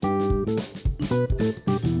You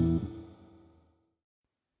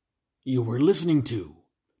were listening to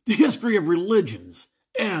The History of Religions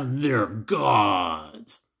and Their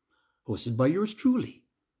Gods, hosted by yours truly,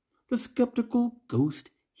 the Skeptical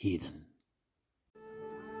Ghost Heathen.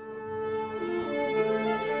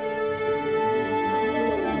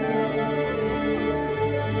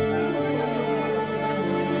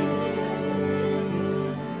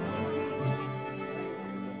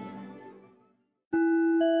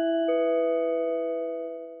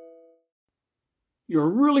 You're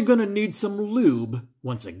really going to need some lube,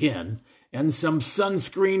 once again, and some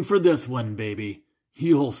sunscreen for this one, baby.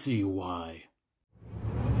 You'll see why.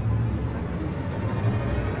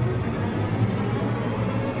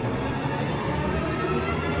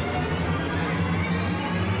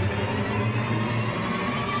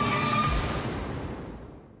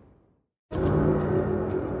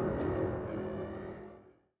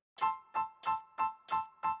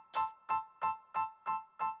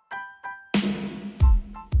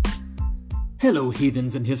 Hello,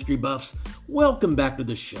 heathens and history buffs. Welcome back to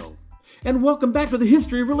the show. And welcome back to the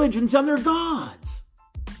history of religions and their gods.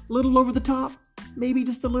 A little over the top, maybe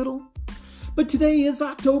just a little. But today is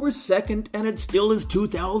October 2nd, and it still is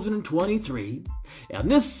 2023.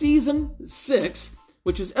 And this season 6,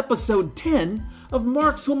 which is episode 10 of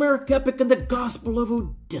Mark's Homeric epic and the Gospel of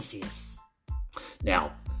Odysseus.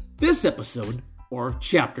 Now, this episode, or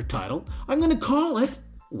chapter title, I'm going to call it,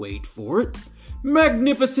 wait for it,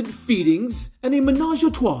 Magnificent Feedings and a Menage a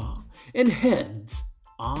Trois and Heads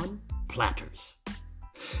on Platters.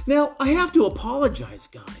 Now, I have to apologize,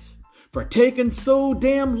 guys, for taking so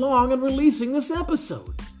damn long on releasing this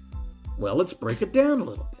episode. Well, let's break it down a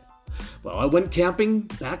little bit. Well, I went camping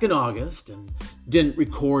back in August and didn't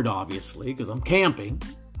record, obviously, because I'm camping.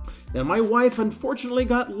 Then my wife unfortunately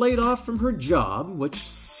got laid off from her job, which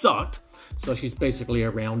sucked. So she's basically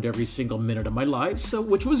around every single minute of my life,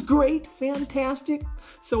 which was great, fantastic.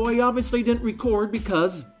 So I obviously didn't record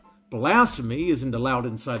because blasphemy isn't allowed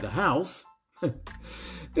inside the house.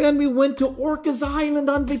 Then we went to Orcas Island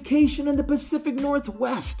on vacation in the Pacific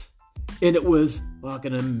Northwest. And it was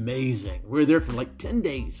fucking amazing. We were there for like 10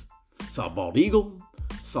 days. Saw a bald eagle,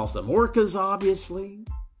 saw some orcas, obviously.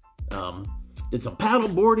 Did some paddle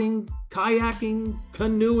boarding, kayaking,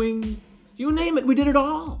 canoeing, you name it, we did it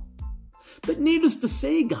all. But needless to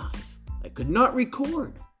say, guys, I could not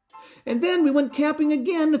record. And then we went camping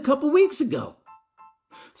again a couple weeks ago.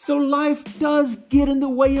 So life does get in the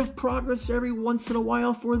way of progress every once in a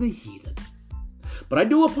while for the heathen. But I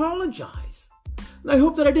do apologize. And I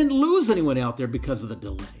hope that I didn't lose anyone out there because of the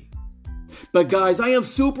delay. But guys, I am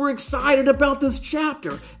super excited about this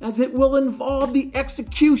chapter as it will involve the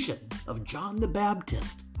execution of John the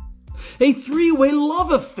Baptist, a three-way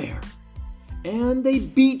love affair, and a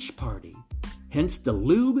beach party. Hence the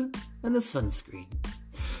lube and the sunscreen.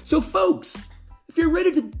 So folks, if you're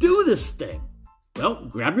ready to do this thing, well,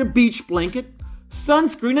 grab your beach blanket,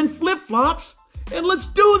 sunscreen, and flip-flops, and let's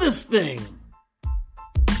do this thing!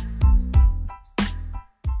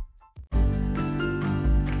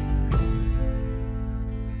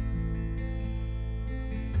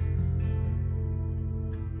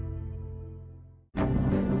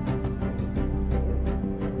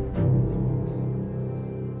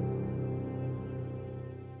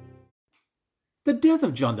 The death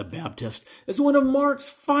of John the Baptist is one of Mark's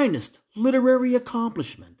finest literary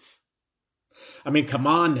accomplishments. I mean, come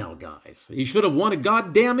on now, guys. He should have won a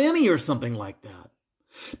goddamn Emmy or something like that.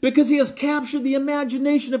 Because he has captured the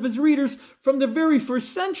imagination of his readers from the very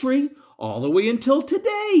first century all the way until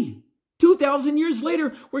today, 2,000 years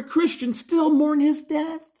later, where Christians still mourn his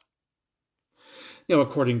death. Now,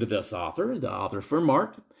 according to this author, the author for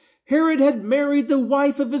Mark, Herod had married the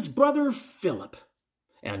wife of his brother Philip.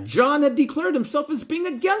 And John had declared himself as being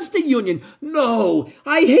against the union. No,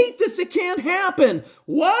 I hate this. It can't happen.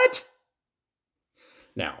 What?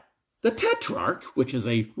 Now, the Tetrarch, which is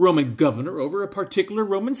a Roman governor over a particular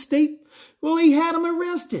Roman state, well, he had him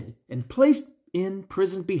arrested and placed in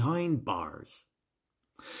prison behind bars.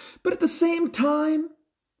 But at the same time,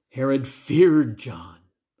 Herod feared John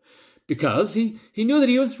because he knew that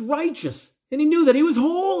he was righteous and he knew that he was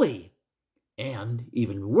holy. And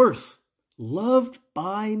even worse, loved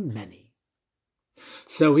by many.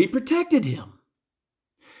 So he protected him.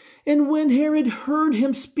 And when Herod heard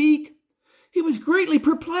him speak, he was greatly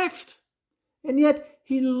perplexed, and yet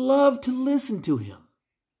he loved to listen to him.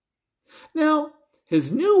 Now,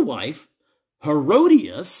 his new wife,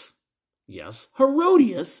 Herodias, yes,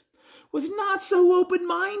 Herodias, was not so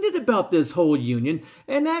open-minded about this whole union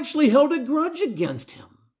and actually held a grudge against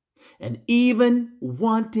him and even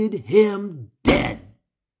wanted him dead.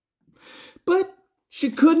 But she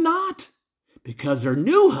could not, because her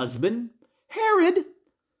new husband, Herod,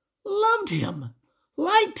 loved him,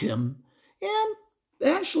 liked him, and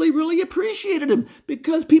actually really appreciated him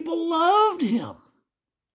because people loved him.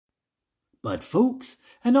 But folks,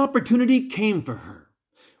 an opportunity came for her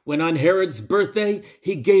when on Herod's birthday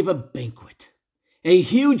he gave a banquet, a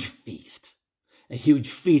huge feast, a huge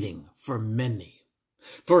feeding for many,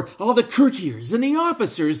 for all the courtiers and the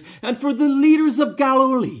officers and for the leaders of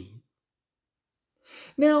Galilee.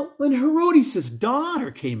 Now, when Herodias' daughter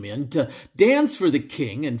came in to dance for the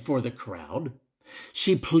king and for the crowd,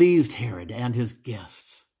 she pleased Herod and his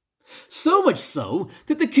guests. So much so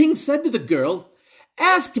that the king said to the girl,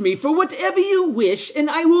 "Ask me for whatever you wish, and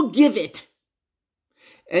I will give it."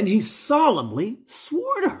 And he solemnly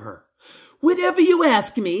swore to her, "Whatever you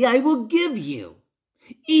ask me, I will give you,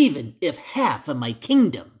 even if half of my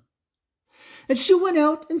kingdom." And she went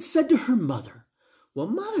out and said to her mother, "Well,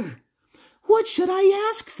 mother, what should I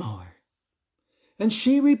ask for?" And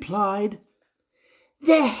she replied,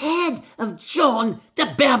 "The head of John the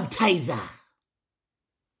Baptizer."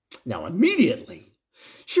 Now immediately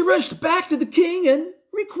she rushed back to the king and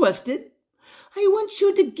requested, "I want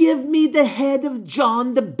you to give me the head of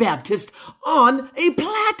John the Baptist on a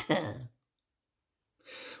platter."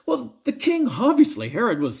 Well, the king, obviously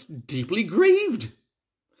Herod, was deeply grieved.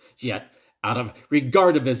 Yet, out of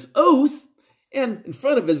regard of his oath, and in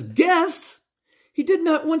front of his guests, he did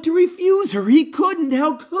not want to refuse her. He couldn't.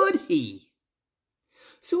 How could he?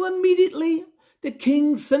 So immediately the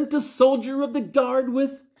king sent a soldier of the guard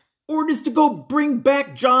with orders to go bring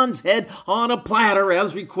back John's head on a platter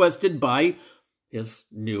as requested by his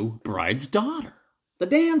new bride's daughter, the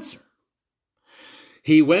dancer.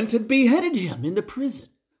 He went and beheaded him in the prison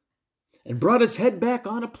and brought his head back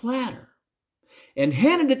on a platter and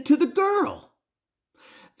handed it to the girl.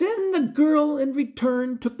 Then the girl, in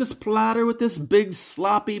return, took this platter with this big,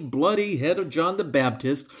 sloppy, bloody head of John the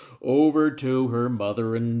Baptist over to her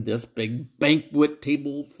mother and this big banquet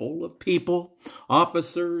table full of people,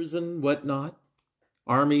 officers and whatnot,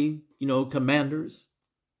 army, commanders.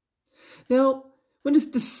 Now, when his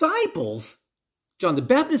disciples, John the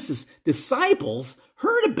Baptist's disciples,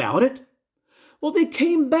 heard about it, well, they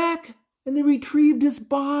came back and they retrieved his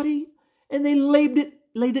body and they laid it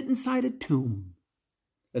inside a tomb,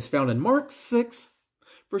 as found in Mark 6,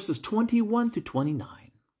 verses 21 to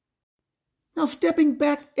 29. Now, stepping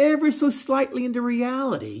back ever so slightly into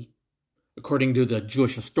reality, according to the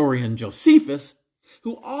Jewish historian Josephus,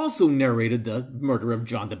 who also narrated the murder of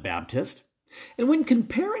John the Baptist, and when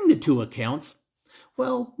comparing the two accounts,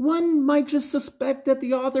 well, one might just suspect that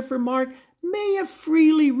the author for Mark may have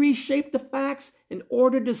freely reshaped the facts in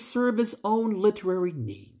order to serve his own literary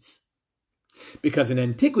needs. Because in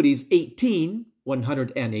Antiquities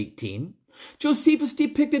 118, Josephus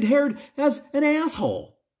depicted Herod as an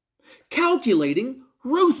asshole, calculating,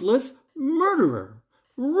 ruthless murderer,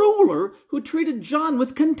 ruler who treated John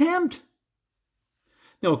with contempt.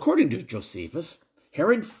 Now, according to Josephus,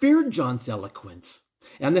 Herod feared John's eloquence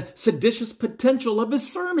and the seditious potential of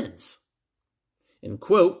his sermons. In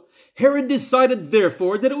quote, Herod decided,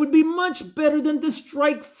 therefore, that it would be much better than to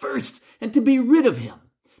strike first and to be rid of him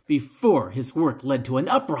before his work led to an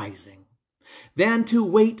uprising, than to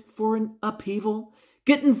wait for an upheaval,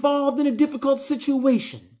 get involved in a difficult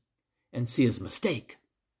situation, and see his mistake.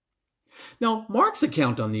 Now, Mark's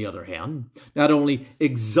account, on the other hand, not only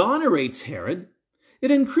exonerates Herod,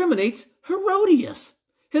 it incriminates Herodias,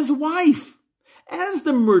 his wife, as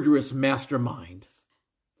the murderous mastermind,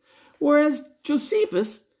 whereas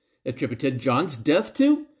Josephus attributed John's death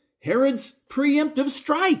to Herod's preemptive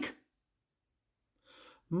strike.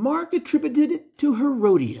 Mark attributed it to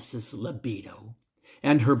Herodias' libido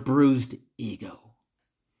and her bruised ego,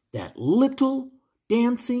 that little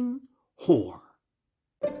dancing whore.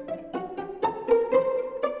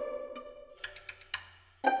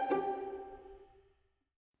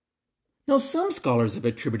 Now, some scholars have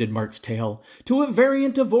attributed Mark's tale to a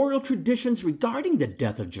variant of oral traditions regarding the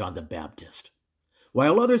death of John the Baptist,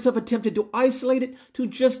 while others have attempted to isolate it to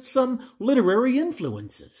just some literary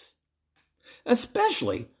influences,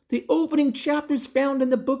 especially the opening chapters found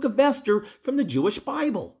in the book of Esther from the Jewish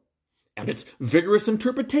Bible, and its vigorous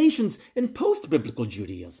interpretations in post-biblical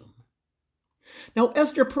Judaism. Now,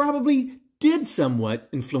 Esther probably did somewhat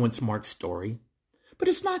influence Mark's story, but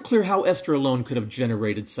it's not clear how Esther alone could have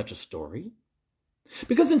generated such a story,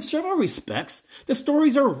 because in several respects, the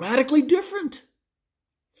stories are radically different.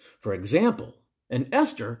 For example, in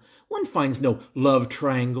Esther, one finds no love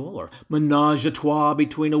triangle or menage a trois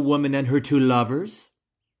between a woman and her two lovers.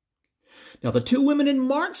 Now, the two women in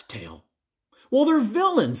Mark's tale, well, they're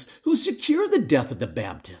villains who secure the death of the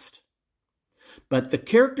Baptist. But the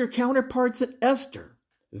character counterparts at Esther,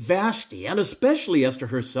 Vashti, and especially Esther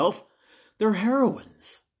herself, they're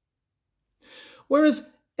heroines. Whereas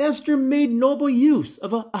Esther made noble use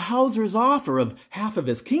of Ahasuerus' offer of half of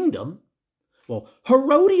his kingdom, well,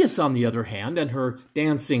 Herodias, on the other hand, and her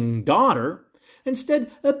dancing daughter,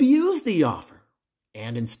 instead abused the offer,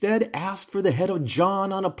 and instead asked for the head of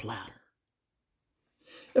John on a platter.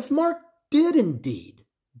 If Mark did indeed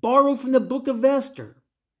borrow from the book of Esther,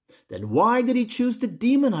 then why did he choose to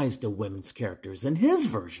demonize the women's characters in his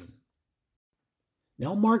version?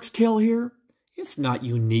 Now, Mark's tale here, it's not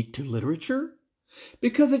unique to literature,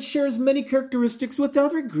 because it shares many characteristics with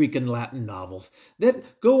other Greek and Latin novels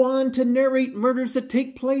that go on to narrate murders that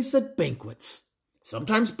take place at banquets,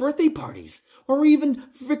 sometimes birthday parties, or even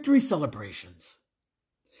victory celebrations,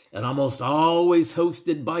 and almost always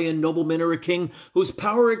hosted by a nobleman or a king whose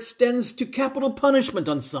power extends to capital punishment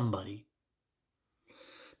on somebody.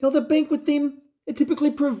 Now, the banquet theme, it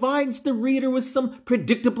typically provides the reader with some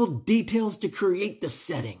predictable details to create the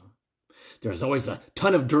setting. There's always a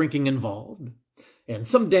ton of drinking involved, and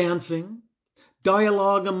some dancing,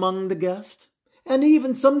 dialogue among the guests, and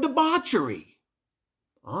even some debauchery.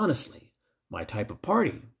 Honestly, my type of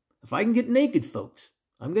party. If I can get naked, folks,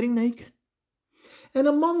 I'm getting naked. And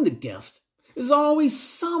among the guests is always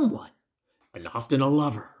someone, and often a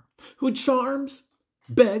lover, who charms,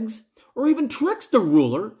 begs, or even tricks the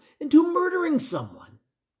ruler into murdering someone,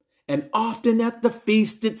 and often at the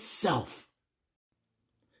feast itself.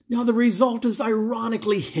 Now the result is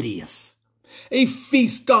ironically hideous. A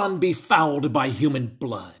feast gone befouled by human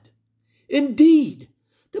blood. Indeed,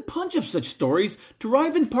 the punch of such stories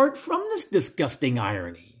derive in part from this disgusting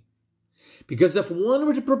irony. Because if one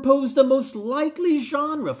were to propose the most likely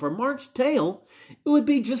genre for Mark's tale, it would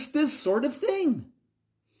be just this sort of thing.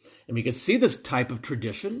 And we can see this type of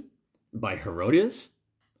tradition by Herodias,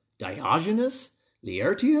 Diogenes,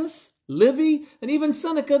 Laertius, Livy, and even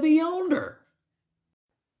Seneca the Elder.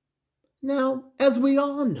 Now, as we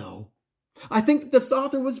all know, I think that this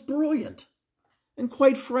author was brilliant, and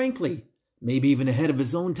quite frankly, maybe even ahead of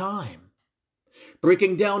his own time,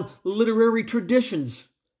 breaking down literary traditions,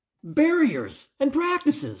 barriers, and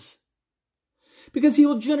practices, because he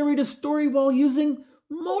will generate a story while using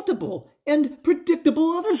multiple and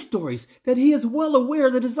predictable other stories that he is well aware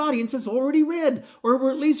that his audience has already read, or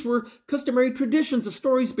at least were customary traditions of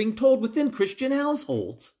stories being told within Christian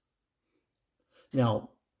households. Now,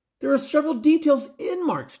 there are several details in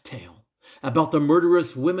Mark's tale about the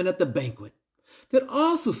murderous women at the banquet that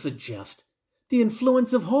also suggest the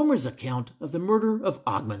influence of Homer's account of the murder of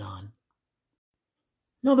Agamemnon.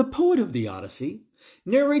 Now, the poet of the Odyssey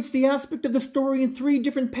narrates the aspect of the story in 3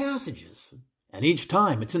 different passages, and each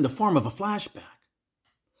time it's in the form of a flashback.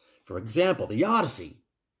 For example, the Odyssey,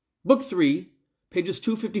 Book 3, pages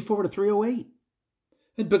 254 to 308,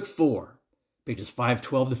 and Book 4, pages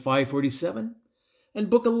 512 to 547, and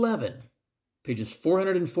Book 11, pages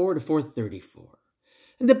 404 to 434.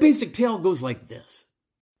 And the basic tale goes like this.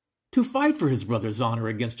 To fight for his brother's honor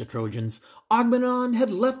against the Trojans, Agamemnon had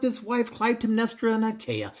left his wife Clytemnestra in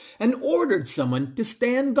Achaia and ordered someone to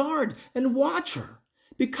stand guard and watch her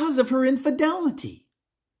because of her infidelity.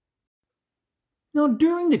 Now,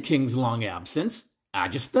 during the king's long absence,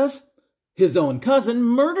 Aegisthus, his own cousin,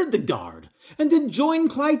 murdered the guard and then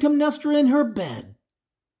joined Clytemnestra in her bed.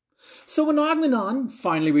 So when Agamemnon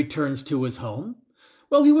finally returns to his home,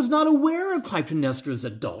 well, he was not aware of Clytemnestra's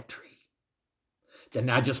adultery. Then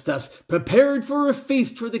Aegisthus prepared for a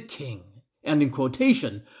feast for the king, and in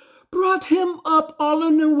quotation, brought him up all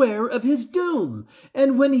unaware of his doom,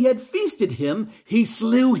 and when he had feasted him, he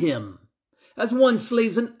slew him, as one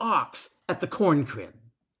slays an ox at the corn crib.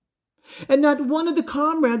 And not one of the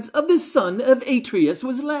comrades of the son of Atreus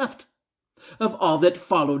was left. Of all that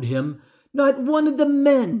followed him, not one of the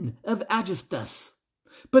men of Aegisthus,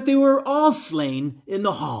 but they were all slain in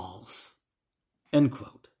the halls. End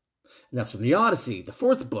quote. And that's from the Odyssey, the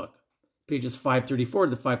 4th book, pages 534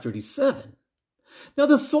 to 537. Now,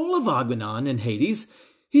 the soul of Agamemnon in Hades,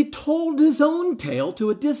 he told his own tale to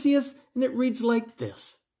Odysseus, and it reads like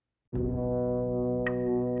this.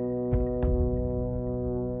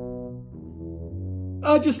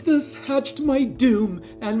 Aegisthus hatched my doom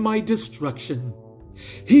and my destruction.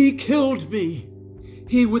 He killed me,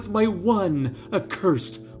 he with my one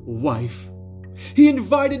accursed wife. He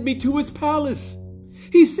invited me to his palace.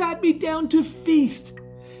 He sat me down to feast,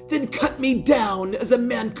 then cut me down as a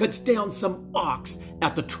man cuts down some ox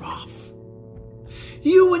at the trough.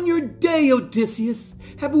 You in your day, Odysseus,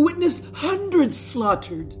 have witnessed hundreds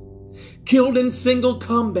slaughtered, killed in single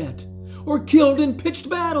combat, or killed in pitched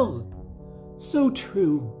battle. So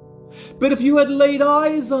true. But if you had laid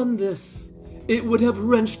eyes on this, it would have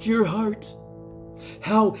wrenched your heart.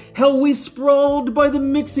 How we sprawled by the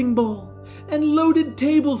mixing bowl and loaded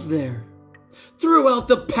tables there. Throughout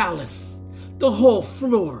the palace, the whole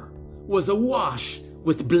floor was awash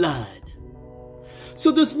with blood.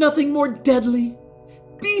 So there's nothing more deadly,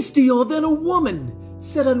 bestial than a woman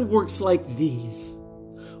set on works like these.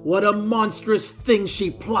 What a monstrous thing she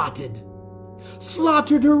plotted.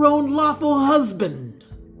 Slaughtered her own lawful husband.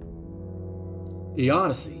 The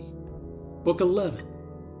Odyssey, Book 11,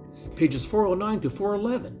 pages 409 to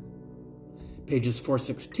 411, pages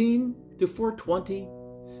 416 to 420,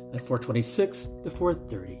 and 426 to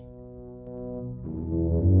 430.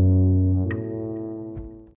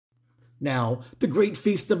 Now, the great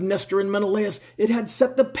feast of Nestor and Menelaus, it had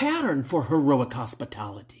set the pattern for heroic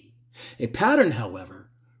hospitality. A pattern,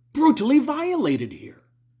 however, brutally violated here.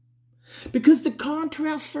 Because the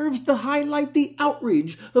contrast serves to highlight the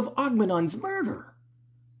outrage of Agamemnon's murder.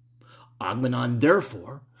 Agamemnon,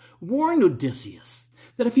 therefore, warned Odysseus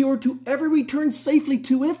that if he were to ever return safely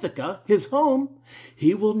to Ithaca, his home,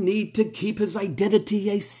 he will need to keep his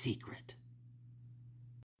identity a secret.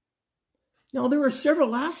 Now, there are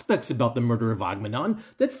several aspects about the murder of Agamemnon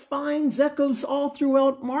that finds echoes all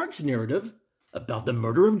throughout Mark's narrative about the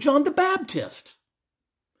murder of John the Baptist.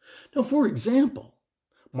 Now, for example,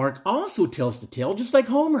 Mark also tells the tale just like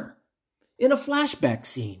Homer, in a flashback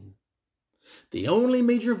scene. The only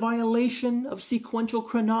major violation of sequential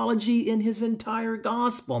chronology in his entire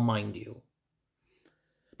gospel, mind you.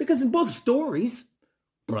 Because in both stories,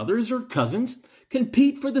 brothers or cousins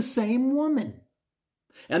compete for the same woman,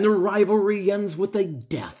 and the rivalry ends with a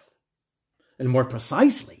death, and more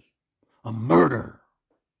precisely, a murder.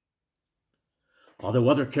 Although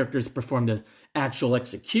other characters perform the actual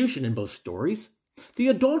execution in both stories, the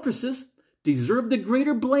adulteresses deserve the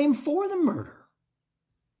greater blame for the murder,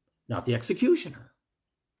 not the executioner.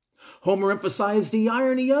 Homer emphasized the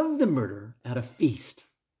irony of the murder at a feast.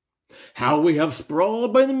 How we have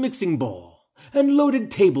sprawled by the mixing bowl and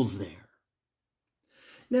loaded tables there.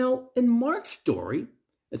 Now, in Mark's story,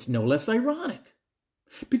 it's no less ironic,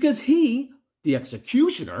 because he, the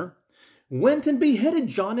executioner, went and beheaded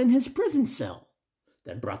John in his prison cell,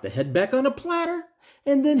 then brought the head back on a platter,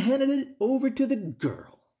 and then handed it over to the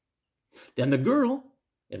girl. Then the girl,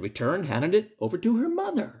 in return, handed it over to her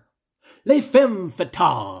mother. Les femmes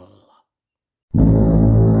fatales.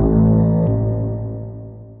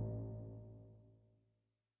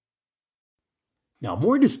 Now,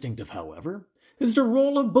 more distinctive, however, is the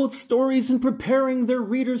role of both stories in preparing their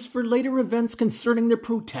readers for later events concerning the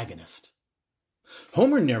protagonist.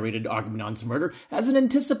 Homer narrated Agamemnon's murder as an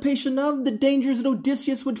anticipation of the dangers that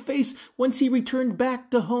Odysseus would face once he returned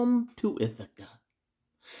back to home to Ithaca.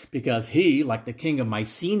 Because he, like the king of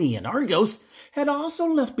Mycenae and Argos, had also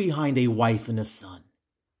left behind a wife and a son.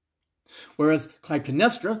 Whereas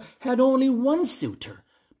Clytemnestra had only one suitor,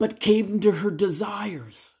 but caved to her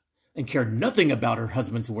desires and cared nothing about her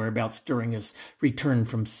husband's whereabouts during his return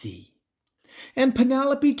from sea. And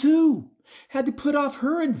Penelope, too, had to put off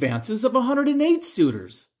her advances of 108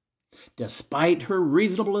 suitors, despite her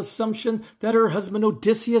reasonable assumption that her husband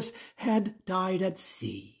Odysseus had died at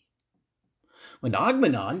sea. When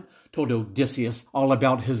Agamemnon told Odysseus all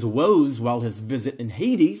about his woes while his visit in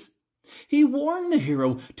Hades, he warned the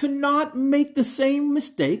hero to not make the same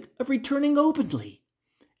mistake of returning openly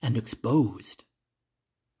and exposed.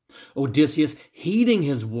 Odysseus, heeding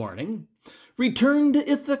his warning, returned to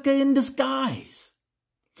Ithaca in disguise,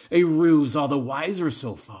 a ruse all the wiser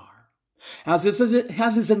so far, as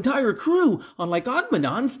his entire crew, unlike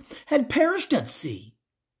Agamemnon's, had perished at sea.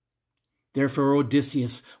 Therefore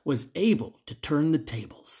Odysseus was able to turn the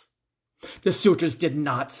tables. The suitors did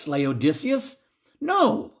not slay Odysseus.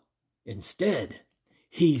 No, instead,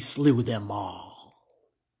 he slew them all.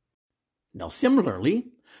 Now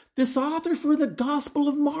similarly, this author for the Gospel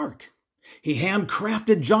of Mark, he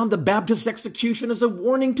handcrafted John the Baptist's execution as a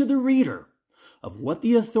warning to the reader of what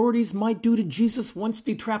the authorities might do to Jesus once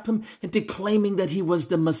they trap him into claiming that he was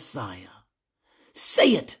the Messiah.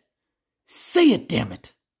 Say it! Say it, damn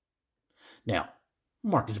it! Now,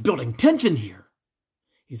 Mark is building tension here.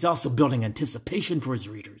 He's also building anticipation for his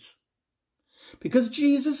readers. Because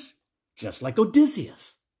Jesus, just like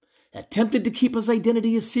Odysseus, attempted to keep his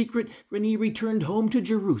identity a secret when he returned home to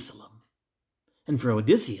Jerusalem. And for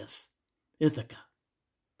Odysseus, Ithaca.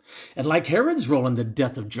 And like Herod's role in the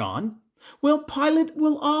death of John, well, Pilate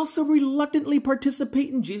will also reluctantly participate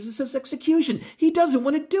in Jesus' execution. He doesn't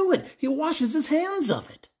want to do it. He washes his hands of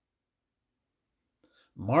it.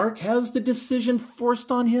 Mark has the decision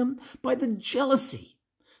forced on him by the jealousy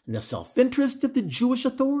and the self-interest of the Jewish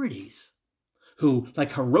authorities, who,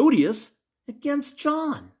 like Herodias, against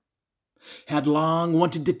John, had long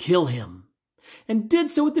wanted to kill him, and did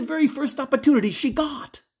so at the very first opportunity she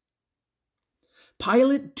got.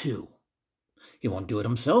 Pilate, too. He won't do it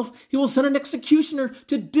himself. He will send an executioner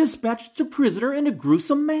to dispatch the prisoner in a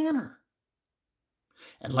gruesome manner.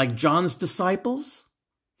 And like John's disciples,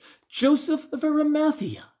 Joseph of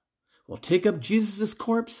Arimathea will take up Jesus'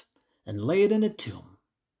 corpse and lay it in a tomb.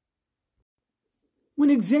 When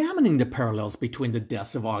examining the parallels between the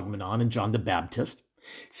deaths of Agamemnon and John the Baptist,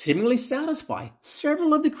 seemingly satisfy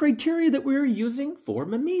several of the criteria that we are using for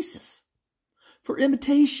mimesis, for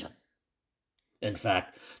imitation. In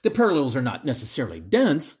fact, the parallels are not necessarily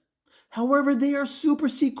dense, however, they are super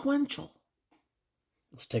sequential.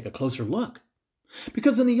 Let's take a closer look.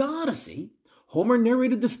 Because in the Odyssey, Homer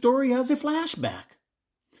narrated the story as a flashback,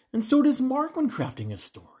 and so does Mark when crafting his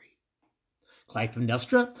story.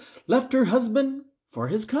 Clytemnestra left her husband for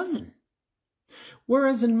his cousin,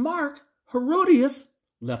 whereas in Mark, Herodias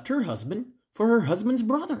left her husband for her husband's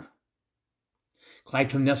brother.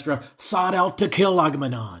 Clytemnestra sought out to kill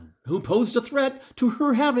Agamemnon, who posed a threat to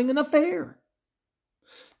her having an affair.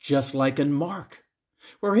 Just like in Mark,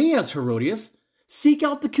 where he has Herodias seek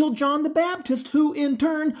out to kill John the Baptist, who in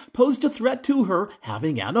turn posed a threat to her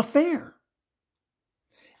having an affair.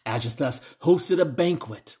 Odysseus hosted a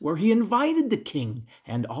banquet where he invited the king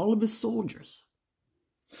and all of his soldiers.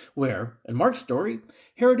 Where, in Mark's story,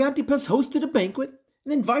 Herodotus hosted a banquet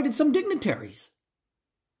and invited some dignitaries.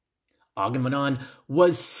 Agamemnon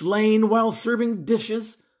was slain while serving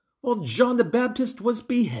dishes, while John the Baptist was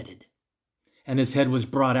beheaded, and his head was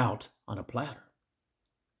brought out on a platter.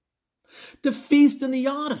 The feast in the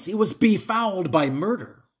Odyssey was befouled by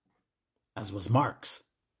murder, as was Mark's.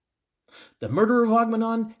 The murder of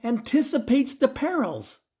Agamemnon anticipates the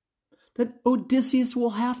perils that Odysseus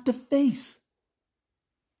will have to face.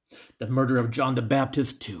 The murder of John the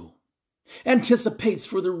Baptist, too, anticipates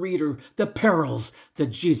for the reader the perils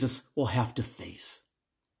that Jesus will have to face.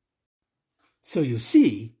 So you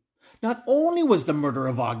see, not only was the murder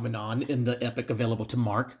of Agamemnon in the epic available to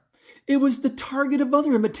Mark, it was the target of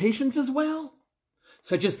other imitations as well,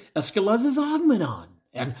 such as Aeschylus's Agamemnon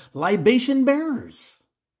and libation bearers,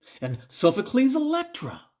 and Sophocles'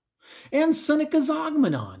 Electra, and Seneca's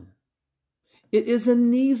Agamemnon. It is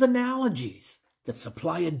in these analogies that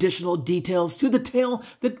supply additional details to the tale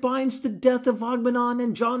that binds the death of Agamemnon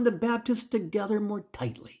and John the Baptist together more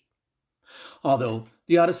tightly. Although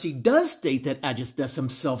the Odyssey does state that Odysseus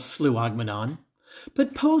himself slew Agamemnon,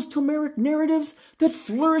 but post-Homeric narratives that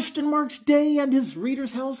flourished in Mark's day and his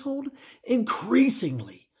readers' household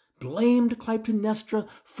increasingly blamed Clytemnestra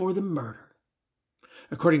for the murder.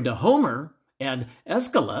 According to Homer and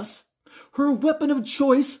Aeschylus, her weapon of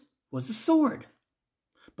choice was a sword,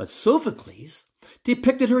 but Sophocles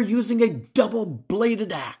depicted her using a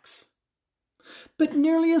double-bladed axe. But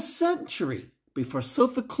nearly a century before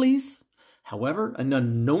Sophocles, however, an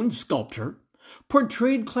unknown sculptor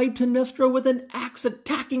portrayed Clytemnestra with an axe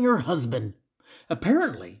attacking her husband,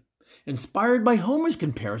 apparently inspired by Homer's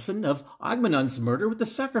comparison of Agamemnon's murder with the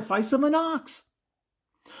sacrifice of an ox.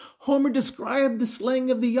 Homer described the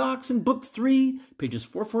slaying of the ox in Book 3, pages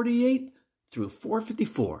 448 through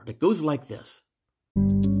 454. It goes like this.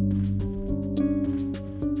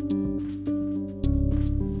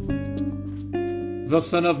 The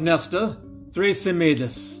son of Nesta,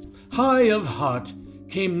 Thrasymedes, high of heart,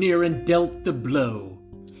 came near and dealt the blow,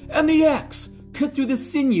 and the axe cut through the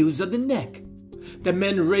sinews of the neck. The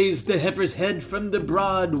men raised the heifer's head from the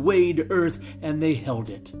broad wade earth, and they held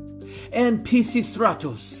it. And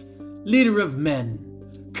Pisistratus, leader of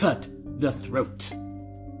men, cut the throat.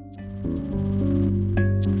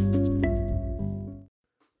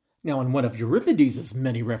 Now, in one of Euripides'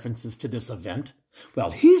 many references to this event,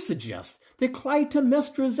 he suggests that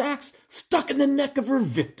Clytemnestra's axe stuck in the neck of her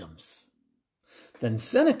victims. Then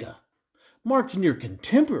Seneca, Mark's near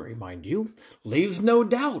contemporary, mind you, leaves no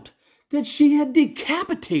doubt that she had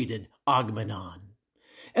decapitated Agamemnon.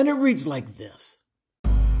 And it reads like this.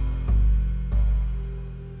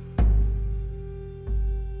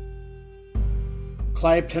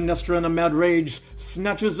 Clytemnestra in a mad rage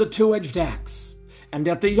snatches a two-edged axe, and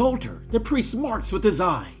at the altar the priest marks with his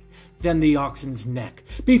eye, then the oxen's neck,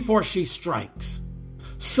 before she strikes.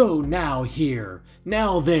 So now here,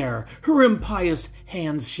 now there, her impious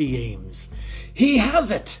hands she aims. He has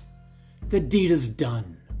it! The deed is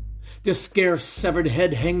done. The scarce severed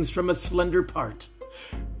head hangs from a slender part.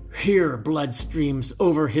 Here blood streams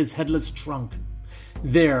over his headless trunk.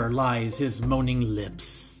 There lies his moaning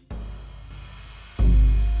lips.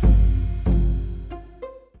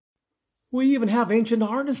 We even have ancient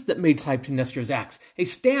artists that made Clytemnestra's axe a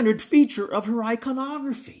standard feature of her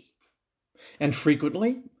iconography. And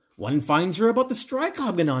frequently, One finds her about to strike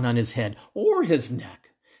Agmenon on his head or his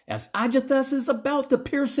neck, as Odysseus is about to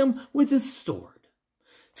pierce him with his sword.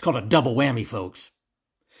 It's called a double whammy, folks.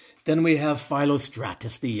 Then we have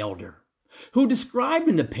Philostratus the elder, who described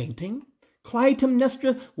in the painting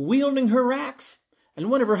Clytemnestra wielding her axe, and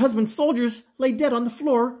one of her husband's soldiers lay dead on the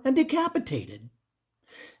floor and decapitated.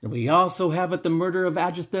 And we also have the murder of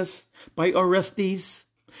Odysseus by Orestes,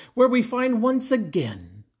 where we find once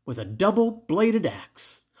again with a double-bladed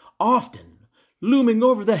axe, often looming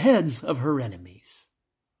over the heads of her enemies.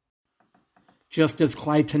 Just as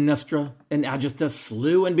Clytemnestra and Odysseus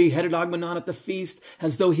slew and beheaded Agmenon at the feast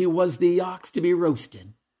as though he was the ox to be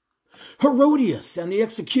roasted, Herodias and the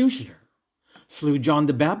executioner slew John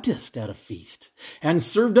the Baptist at a feast and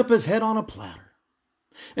served up his head on a platter,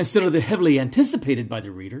 instead of the heavily anticipated by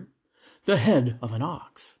the reader, the head of an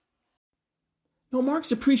ox. Now,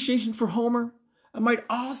 Mark's appreciation for Homer might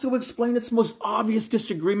also explain its most obvious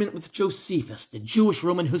disagreement with Josephus, the Jewish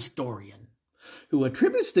Roman historian, who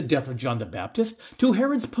attributes the death of John the Baptist to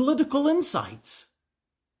Herod's political insights.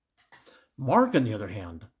 Mark, on the other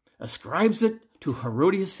hand, ascribes it to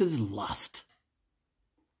Herodias' lust.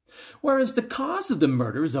 Whereas the cause of the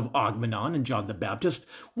murders of Agmenon and John the Baptist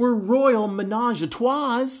were royal menage a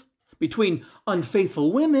trois between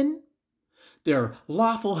unfaithful women, their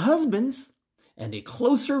lawful husbands, and a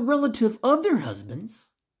closer relative of their husbands,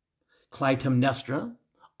 Clytemnestra,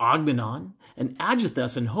 Agmenon, and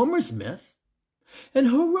Odysseus in Homer's myth, and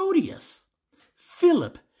Herodias,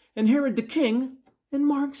 Philip, and Herod the king in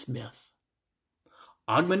Mark's myth.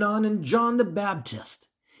 Agmenon and John the Baptist,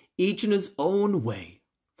 each in his own way,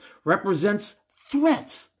 represents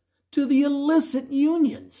threats to the illicit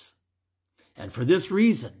unions, and for this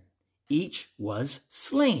reason, each was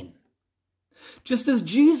slain, just as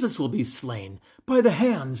Jesus will be slain by the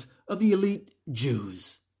hands of the elite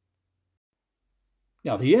Jews.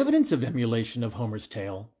 Now, the evidence of emulation of Homer's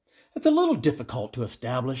tale is a little difficult to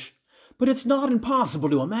establish, but it's not impossible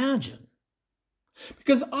to imagine.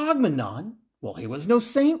 Because Agmenon, well, he was no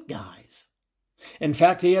saint, guys. In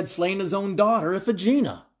fact, he had slain his own daughter,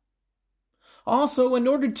 Iphigenia. Also, in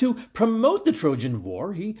order to promote the Trojan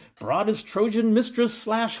War, he brought his Trojan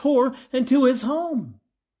mistress/whore into his home,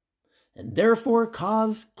 and therefore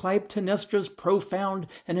caused Clytemnestra's profound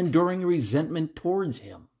and enduring resentment towards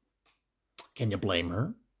him. Can you blame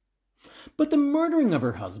her? But the murdering of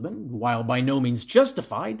her husband, while by no means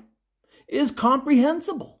justified, is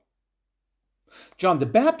comprehensible. John the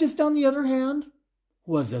Baptist, on the other hand,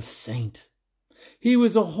 was a saint. He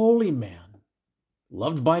was a holy man,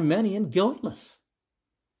 loved by many and guiltless,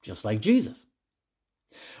 just like Jesus.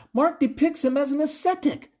 Mark depicts him as an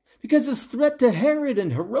ascetic because his threat to Herod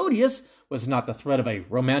and Herodias was not the threat of a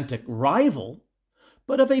romantic rival,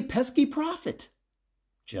 but of a pesky prophet,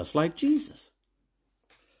 just like Jesus.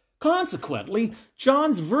 Consequently,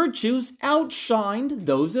 John's virtues outshined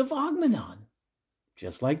those of Agmenon,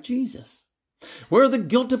 just like Jesus, where the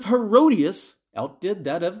guilt of Herodias outdid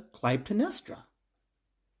that of Clytemnestra.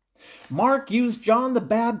 Mark used John the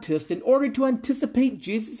Baptist in order to anticipate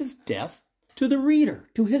Jesus' death to the reader,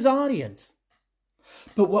 to his audience.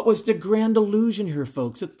 But what was the grand illusion here,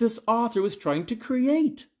 folks, that this author was trying to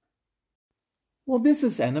create? Well, this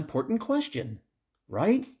is an important question,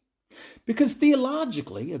 right? Because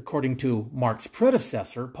theologically, according to Mark's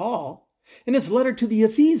predecessor, Paul, in his letter to the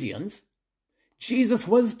Ephesians, Jesus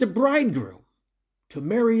was the bridegroom to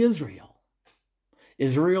marry Israel.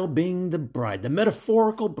 Israel being the bride, the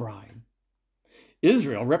metaphorical bride.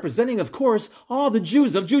 Israel representing, of course, all the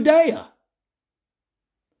Jews of Judea.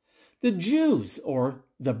 The Jews, or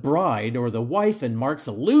the bride, or the wife in Mark's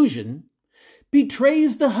allusion,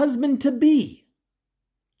 betrays the husband-to-be,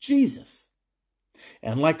 Jesus,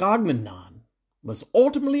 and like Agmenon, was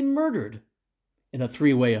ultimately murdered in a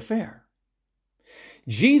three-way affair.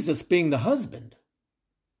 Jesus being the husband,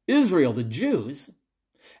 Israel the Jews,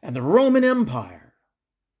 and the Roman Empire.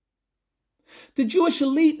 The Jewish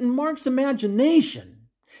elite in Mark's imagination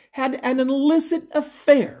had an illicit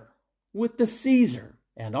affair with the Caesar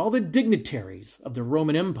and all the dignitaries of the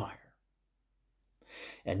Roman Empire.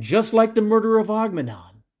 And just like the murder of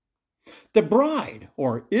Agmenon, the bride,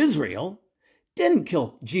 or Israel, didn't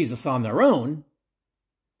kill Jesus on their own.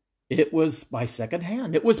 It was by second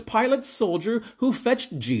hand. It was Pilate's soldier who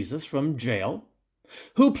fetched Jesus from jail,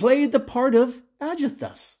 who played the part of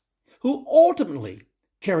Odysseus, who ultimately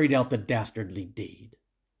carried out the dastardly deed.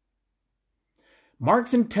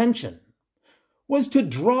 Mark's intention was to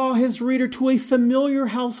draw his reader to a familiar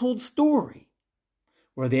household story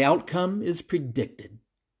where the outcome is predicted,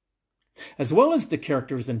 as well as the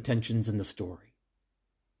characters' intentions in the story.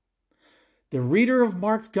 The reader of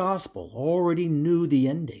Mark's gospel already knew the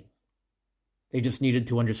ending. They just needed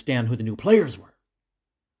to understand who the new players were.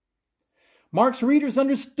 Mark's readers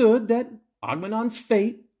understood that Agamemnon's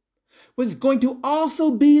fate was going to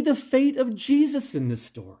also be the fate of Jesus in this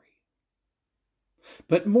story.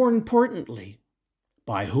 But more importantly,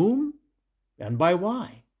 by whom and by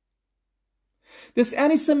why? This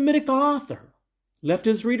anti-Semitic author left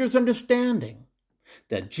his readers understanding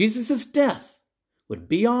that Jesus' death would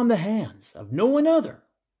be on the hands of no one other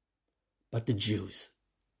but the Jews.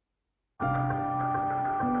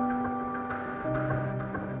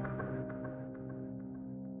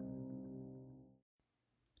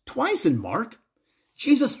 Twice in Mark,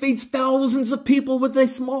 Jesus feeds thousands of people with a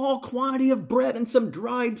small quantity of bread and some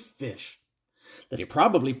dried fish that he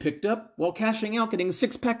probably picked up while cashing out getting a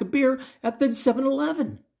 6-pack of beer at the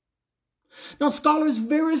 7-Eleven. Now, scholars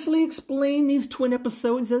variously explain these twin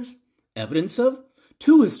episodes as evidence of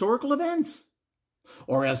 2 historical events,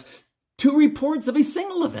 or as 2 reports of a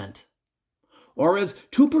single event, or as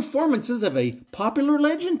 2 performances of a popular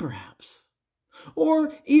legend, perhaps,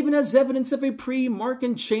 or even as evidence of a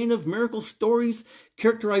pre-Markan chain of miracle stories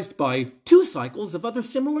characterized by 2 cycles of other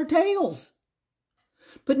similar tales.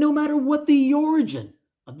 But no matter what the origin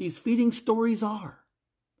of these feeding stories are,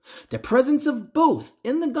 the presence of both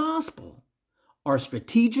in the gospel are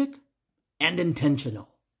strategic and intentional.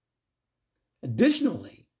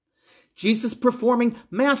 Additionally, Jesus performing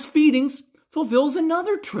mass feedings fulfills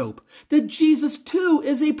another trope, that Jesus too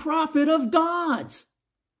is a prophet of God's,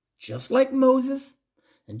 just like Moses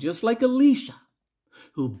and just like Elisha,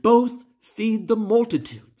 who both feed the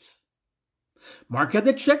multitudes. Mark had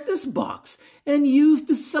to check this box and use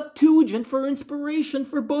the Septuagint for inspiration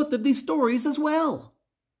for both of these stories as well.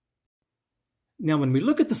 Now, when we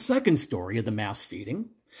look at the second story of the mass feeding,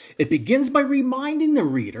 it begins by reminding the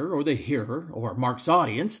reader or the hearer or Mark's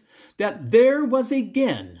audience that there was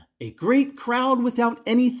again a great crowd without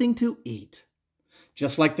anything to eat,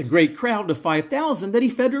 just like the great crowd of 5,000 that he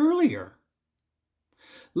fed earlier.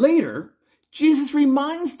 Later, Jesus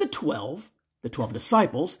reminds the 12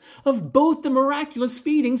 disciples, of both the miraculous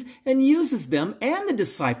feedings and uses them and the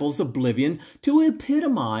disciples' oblivion to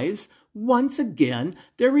epitomize once again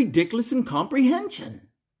their ridiculous incomprehension.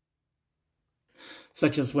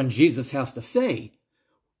 Such as when Jesus has to say,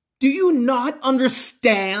 "Do you not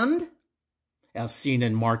understand?" as seen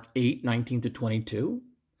in Mark 8:19-22.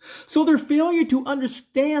 So their failure to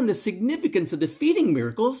understand the significance of the feeding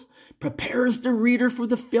miracles prepares the reader for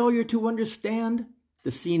the failure to understand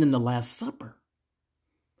the scene in the Last Supper.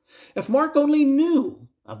 If Mark only knew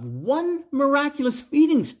of one miraculous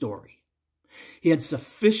feeding story, he had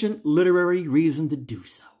sufficient literary reason to do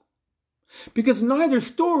so, because neither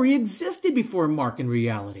story existed before Mark in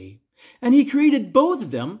reality, and he created both of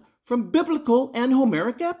them from biblical and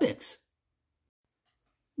Homeric epics.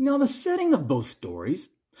 Now, the setting of both stories,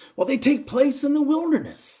 well, they take place in the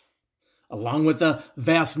wilderness, along with a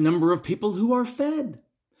vast number of people who are fed.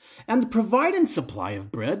 And the provident supply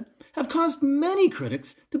of bread have caused many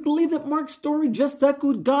critics to believe that Mark's story just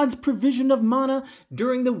echoed God's provision of manna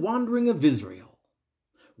during the wandering of Israel.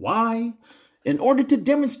 Why? In order to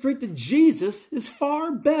demonstrate that Jesus is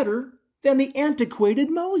far better than the antiquated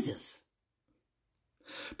Moses.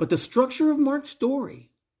 But the structure of Mark's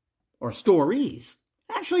story, or stories,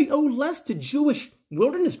 actually owe less to Jewish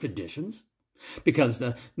wilderness traditions, because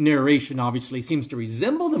the narration obviously seems to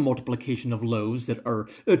resemble the multiplication of loaves that are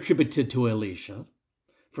attributed to Elisha.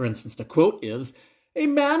 For instance, the quote is, "A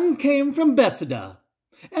man came from Bethsaida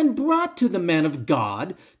and brought to the man of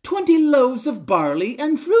God 20 loaves of barley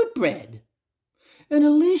and fruit bread. And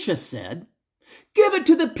Elisha said, 'Give it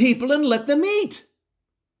to the people and let them eat.'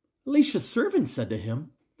 Elisha's servant said to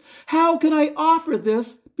him, 'How can I offer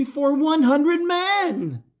this before 100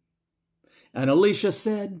 men?' And Elisha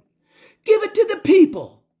said, 'Give it to the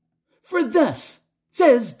people, for thus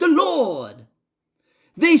says the Lord,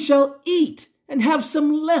 they shall eat and have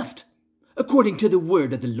some left according to the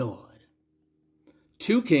word of the Lord.'"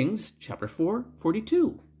 2 Kings chapter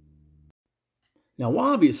 4:42. Now,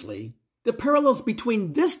 obviously, the parallels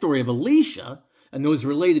between this story of Elisha and those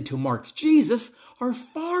related to Mark's Jesus are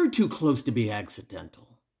far too close to be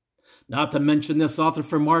accidental. Not to mention, this author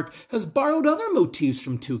for Mark has borrowed other motifs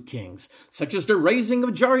from 2 Kings, such as the raising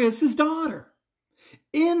of Jairus' daughter,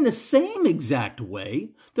 in the same exact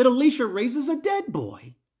way that Elisha raises a dead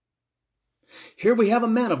boy. Here we have a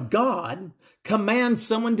man of God command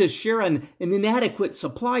someone to share an inadequate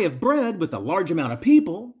supply of bread with a large amount of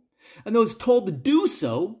people, and those told to do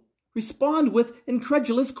so respond with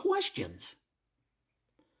incredulous questions.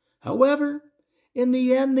 However, In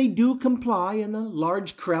the end, they do comply, and the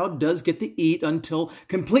large crowd does get to eat until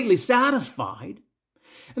completely satisfied.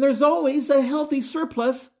 And there's always a healthy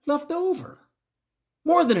surplus left over.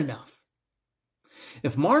 More than enough.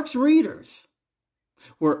 If Mark's readers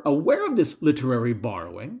were aware of this literary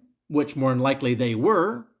borrowing, which more than likely they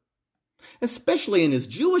were, especially in his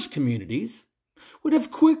Jewish communities, would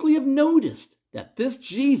have quickly have noticed that this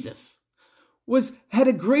Jesus had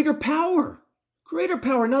a greater power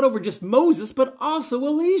not over just Moses, but also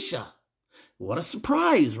Elisha. What a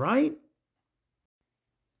surprise, right?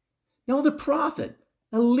 Now the prophet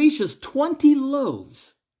Elisha's 20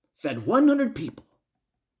 loaves fed 100 people.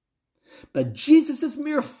 But Jesus'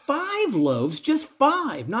 mere 5 loaves, just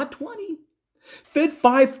 5, not 20, fed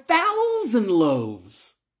 5,000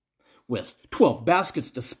 loaves with 12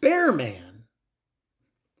 baskets to spare, man.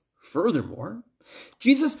 Furthermore,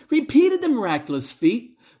 Jesus repeated the miraculous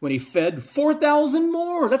feat when he fed 4,000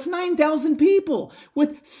 more. That's 9,000 people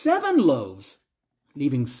with 7 loaves,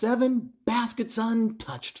 leaving 7 baskets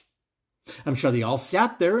untouched. I'm sure they all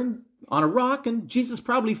sat there on a rock, and Jesus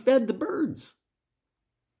probably fed the birds.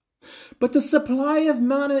 But the supply of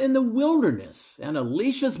manna in the wilderness and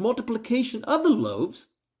Elisha's multiplication of the loaves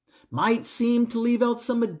might seem to leave out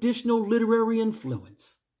some additional literary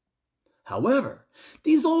influence. However,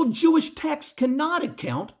 these old Jewish texts cannot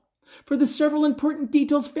account for the several important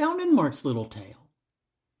details found in Mark's little tale.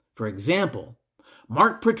 For example,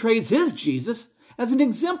 Mark portrays his Jesus as an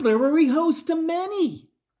exemplary host to many.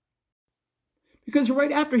 Because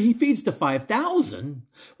right after he feeds the 5,000,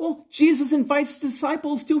 Jesus invites his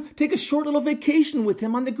disciples to take a short little vacation with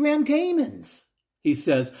him on the Grand Caymans. He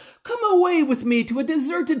says, "Come away with me to a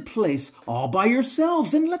deserted place all by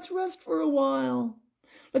yourselves and let's rest for a while.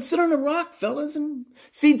 Let's sit on a rock, fellas, and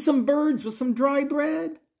feed some birds with some dry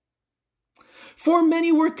bread." For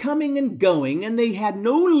many were coming and going, and they had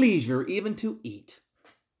no leisure even to eat.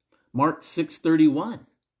 Mark 6:31.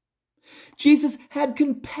 Jesus had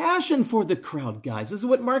compassion for the crowd, guys. This is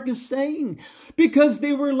what Mark is saying. Because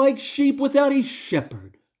they were like sheep without a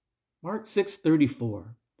shepherd. Mark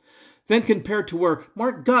 6:34. Then compared to where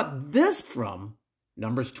Mark got this from,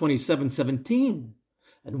 Numbers 27:17,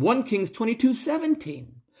 and 1 Kings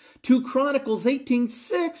 22:17, 2 Chronicles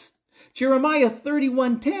 18:6, Jeremiah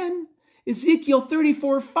 31:10, Ezekiel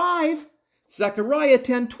 34:5, Zechariah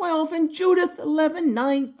 10:12, and Judith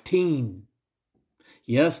 11:19.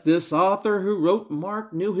 Yes, this author who wrote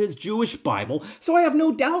Mark knew his Jewish Bible, so I have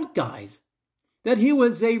no doubt, guys, that he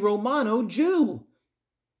was a Romano Jew.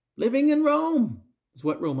 Living in Rome is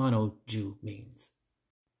what Romano Jew means.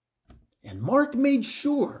 And Mark made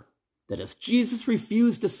sure that as Jesus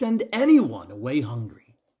refused to send anyone away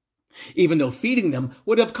hungry, even though feeding them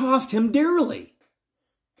would have cost him dearly.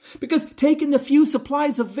 Because taking the few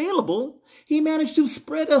supplies available, he managed to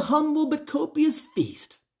spread a humble but copious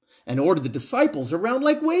feast and ordered the disciples around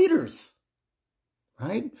like waiters.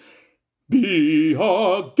 Right? Be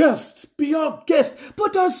our guest,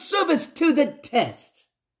 put our service to the test.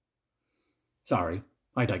 Sorry,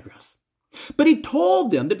 I digress. But he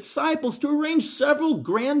told them, the disciples, to arrange several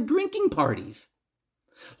grand drinking parties,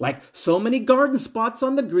 like so many garden spots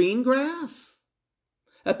on the green grass.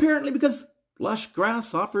 Apparently because lush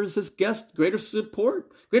grass offers his guests greater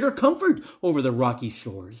support, greater comfort over the rocky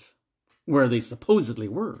shores, where they supposedly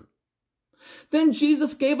were. Then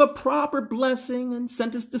Jesus gave a proper blessing and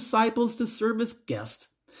sent his disciples to serve as guests,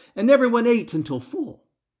 and everyone ate until full.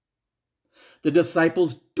 The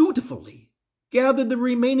disciples dutifully gathered the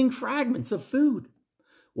remaining fragments of food,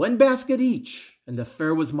 1 basket each, and the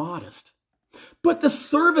fare was modest. But the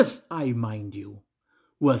service, I mind you,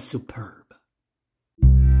 was superb.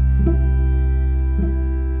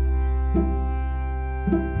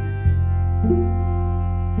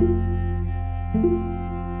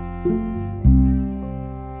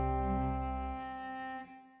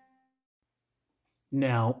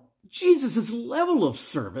 Now, Jesus' level of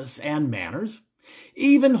service and manners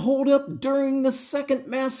even hold up during the second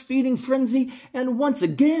mass feeding frenzy, and once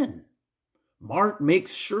again, Mark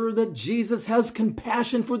makes sure that Jesus has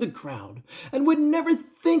compassion for the crowd and would never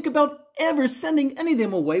think about ever sending any of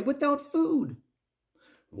them away without food.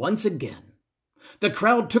 Once again, the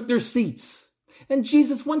crowd took their seats, and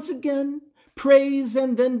Jesus once again praised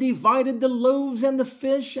and then divided the loaves and the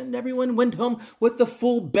fish, and everyone went home with the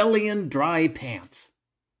full belly and dry pants.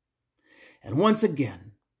 And once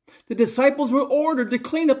again, the disciples were ordered to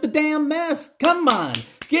clean up the damn mess. Come on,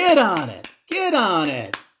 get on it, get on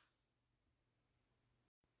it.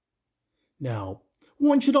 Now,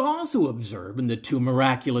 one should also observe in the 2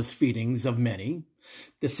 miraculous feedings of many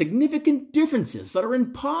the significant differences that are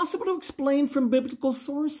impossible to explain from biblical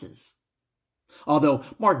sources. although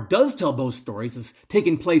Mark does tell both stories as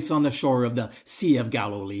taking place on the shore of the Sea of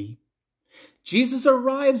Galilee. Jesus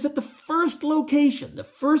arrives at the first location, the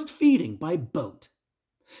first feeding, by boat,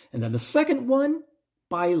 and then the second one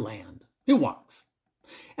by land. He walks.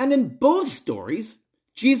 And in both stories,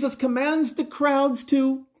 Jesus commands the crowds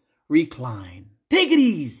to recline. Take it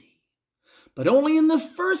easy. But only in the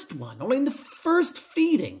first one, only in the first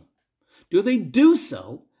feeding, do they do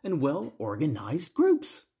so in well-organized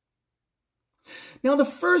groups. Now, the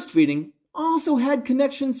first feeding also had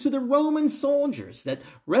connections to the Roman soldiers that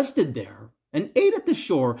rested there and ate at the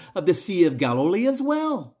shore of the Sea of Galilee as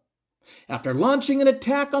well, after launching an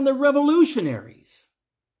attack on the revolutionaries.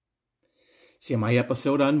 See my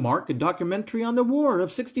episode on Mark, a documentary on the war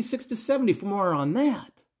of 66 to 70 for more on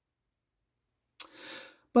that.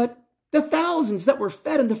 But the thousands that were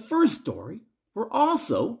fed in the first story were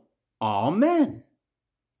also all men,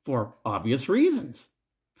 for obvious reasons.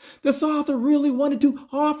 This author really wanted to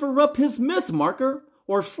offer up his myth marker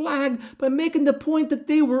or flag by making the point that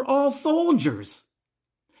they were all soldiers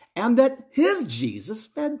and that his Jesus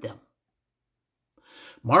fed them.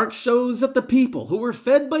 Mark shows that the people who were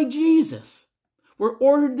fed by Jesus were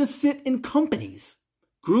ordered to sit in companies,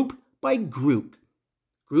 group by group.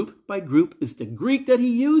 Group by group is the Greek that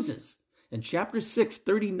he uses in chapter 6,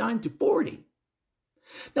 39 to 40.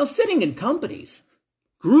 Now, sitting in companies,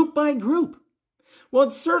 group by group, well,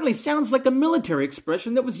 it certainly sounds like a military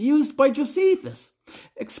expression that was used by Josephus.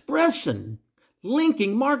 Expression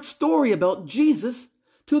linking Mark's story about Jesus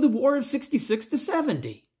to the war of 66 to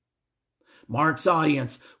 70. Mark's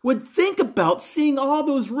audience would think about seeing all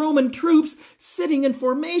those Roman troops sitting in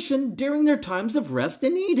formation during their times of rest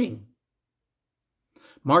and eating.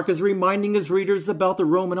 Mark is reminding his readers about the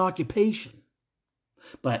Roman occupation,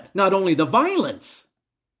 but not only the violence,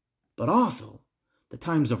 but also the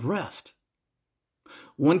times of rest.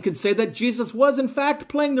 One could say that Jesus was, in fact,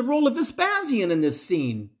 playing the role of Vespasian in this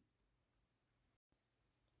scene.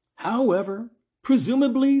 However,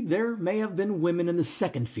 presumably there may have been women in the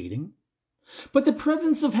second feeding, but the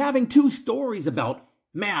presence of having two stories about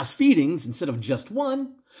mass feedings instead of just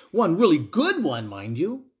one really good one, mind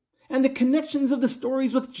you, and the connections of the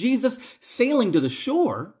stories with Jesus sailing to the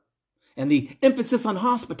shore, and the emphasis on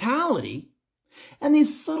hospitality, and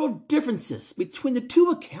these subtle differences between the two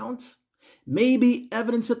accounts may be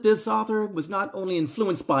evidence that this author was not only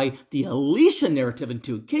influenced by the Elisha narrative in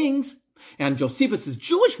 2 Kings and Josephus'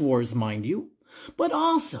 Jewish wars, mind you, but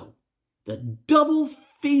also the double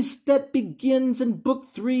feast that begins in Book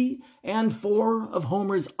 3 and 4 of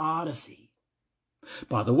Homer's Odyssey.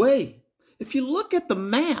 By the way, if you look at the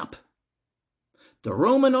map, the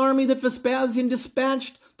Roman army that Vespasian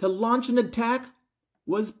dispatched to launch an attack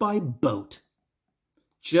was by boat,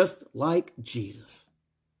 just like Jesus.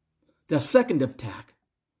 The second attack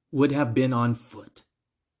would have been on foot,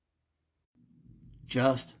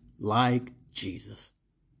 just like Jesus.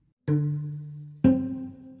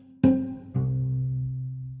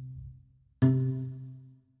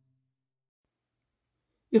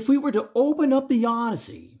 If we were to open up the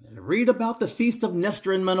Odyssey and read about the feast of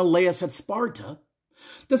Nestor and Menelaus at Sparta,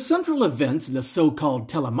 the central events in the so-called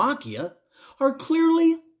Telemachia are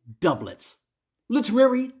clearly doublets,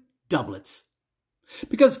 literary doublets.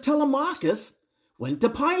 Because Telemachus went to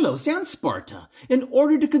Pylos and Sparta in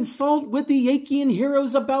order to consult with the Achaean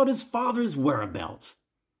heroes about his father's whereabouts,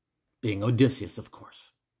 being Odysseus, of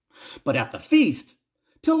course. But at the feast,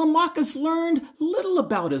 Telemachus learned little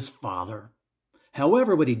about his father.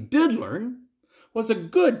 However, what he did learn was a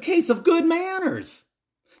good case of good manners,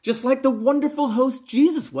 just like the wonderful host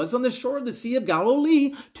Jesus was on the shore of the Sea of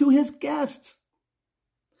Galilee to his guests.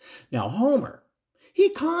 Now, Homer, he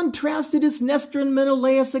contrasted his Nestor and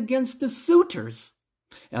Menelaus against the suitors,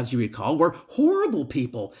 as you recall, were horrible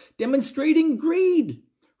people, demonstrating greed,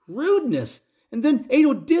 rudeness, and then ate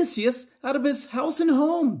Odysseus out of his house and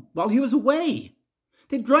home while he was away.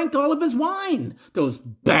 They drank all of his wine, those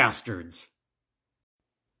bastards.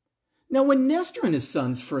 Now, when Nestor and his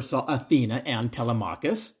sons first saw Athena and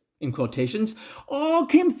Telemachus, in quotations, all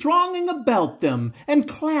came thronging about them and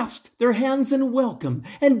clasped their hands in welcome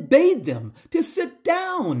and bade them to sit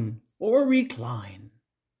down or recline.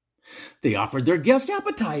 They offered their guests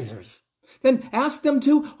appetizers, then asked them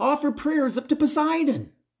to offer prayers up to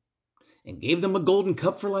Poseidon, and gave them a golden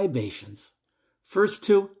cup for libations, first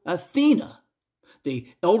to Athena, the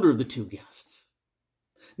elder of the two guests.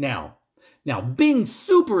 Now, being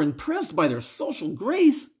super impressed by their social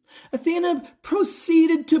grace, Athena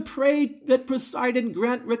proceeded to pray that Poseidon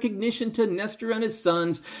grant recognition to Nestor and his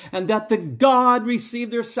sons, and that the god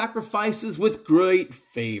receive their sacrifices with great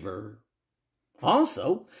favor.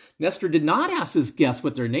 Also, Nestor did not ask his guests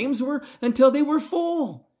what their names were until they were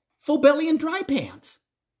full belly and dry pants.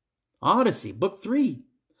 Odyssey, Book 3,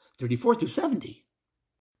 34 through 70.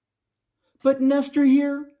 But Nestor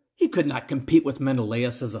here, he could not compete with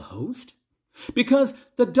Menelaus as a host, because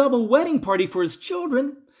the double wedding party for his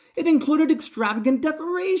children, it included extravagant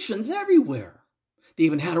decorations everywhere. They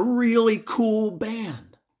even had a really cool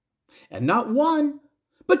band. And not one,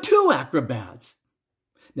 but 2 acrobats.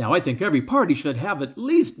 Now, I think every party should have at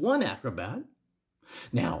least 1 acrobat.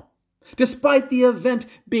 Now, despite the event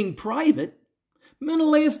being private,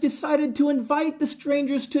 Menelaus decided to invite the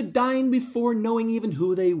strangers to dine before knowing even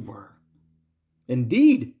who they were.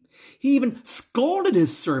 Indeed, he even scolded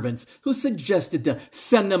his servants who suggested to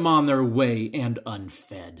send them on their way and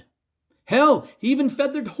unfed. Hell, he even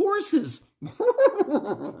fed their horses.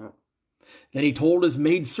 Then he told his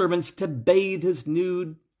maidservants to bathe his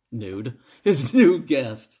his new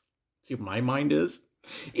guests. See what my mind is?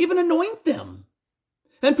 Even anoint them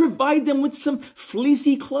and provide them with some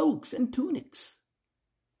fleecy cloaks and tunics.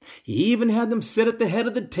 He even had them sit at the head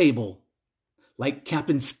of the table, like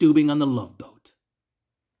Captain Stubing on the Love Boat.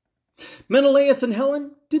 Menelaus and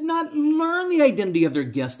Helen did not learn the identity of their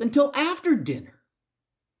guest until after dinner.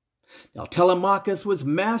 Now Telemachus was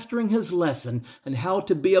mastering his lesson on how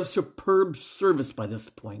to be of superb service by this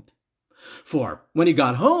point. For when he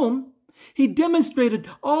got home, he demonstrated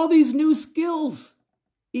all these new skills,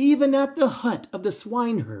 even at the hut of the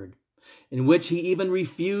swineherd, in which he even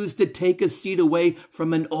refused to take a seat away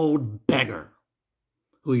from an old beggar,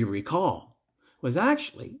 who you recall was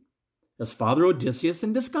actually his father Odysseus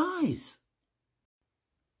in disguise.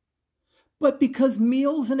 But because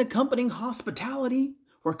meals and accompanying hospitality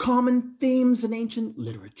were common themes in ancient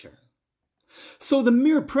literature, so the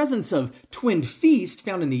mere presence of twinned feast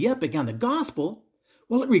found in the epic and the gospel,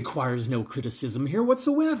 well, it requires no criticism here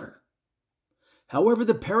whatsoever. However,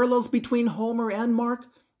 the parallels between Homer and Mark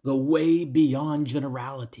go way beyond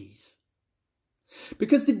generalities.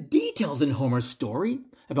 Because the details in Homer's story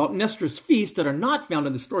about Nestor's feast that are not found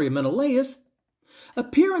in the story of Menelaus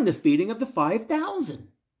appear in the feeding of the 5,000,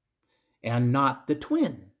 and not the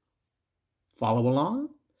twin. Follow along?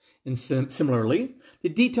 And similarly, the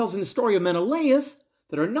details in the story of Menelaus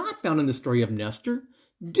that are not found in the story of Nestor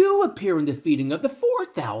do appear in the feeding of the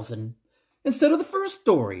 4,000 instead of the first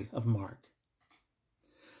story of Mark.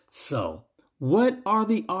 So, what are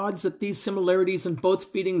the odds that these similarities in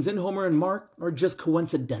both feedings in Homer and Mark are just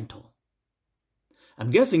coincidental?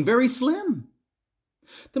 I'm guessing very slim.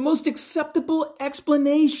 The most acceptable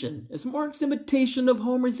explanation is Mark's imitation of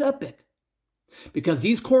Homer's epic, because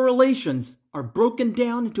these correlations are broken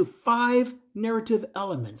down into 5 narrative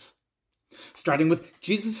elements, starting with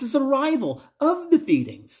Jesus' arrival of the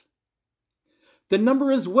feedings, the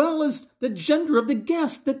number as well as the gender of the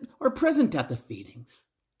guests that are present at the feedings,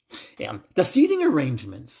 and the seating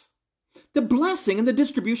arrangements, the blessing and the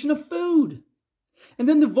distribution of food, and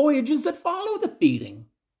then the voyages that follow the feeding.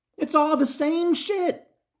 It's all the same shit.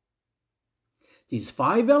 These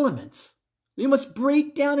 5 elements we must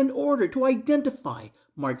break down in order to identify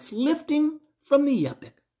Mark's lifting from the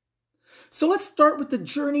epic. So let's start with the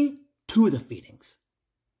journey to the feedings.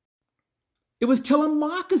 It was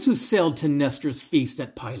Telemachus who sailed to Nestor's feast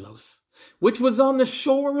at Pylos, which was on the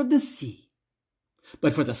shore of the sea.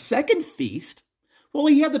 But for the second feast, well,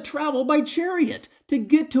 he had to travel by chariot to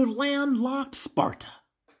get to landlocked Sparta.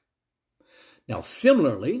 Now,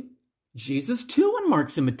 similarly, Jesus, too, in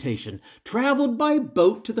Mark's imitation, traveled by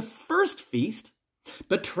boat to the first feast,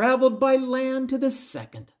 but traveled by land to the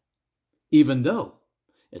second, even though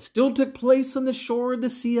it still took place on the shore of the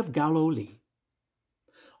Sea of Galilee.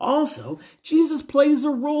 Also, Jesus plays a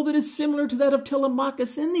role that is similar to that of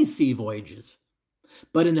Telemachus in these sea voyages.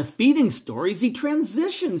 But in the feeding stories, he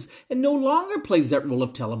transitions and no longer plays that role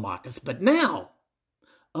of Telemachus, but now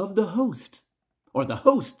of the host, or the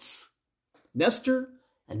hosts, Nestor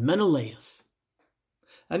and Menelaus.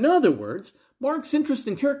 In other words, Mark's interest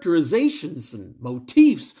in characterizations and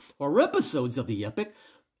motifs or episodes of the epic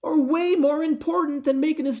are way more important than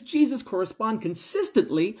making his Jesus correspond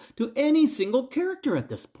consistently to any single character at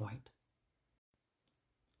this point.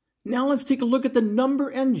 Now let's take a look at the number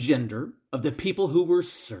and gender of the people who were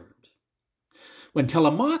served. When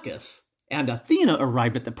Telemachus and Athena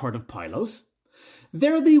arrived at the port of Pylos,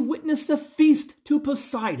 there they witnessed a feast to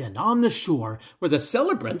Poseidon on the shore, where the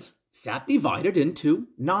celebrants sat divided into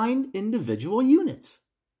 9 individual units.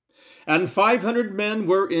 And 500 men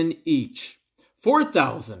were in each,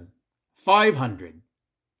 4,500.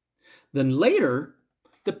 Then later,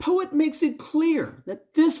 the poet makes it clear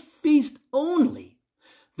that this feast only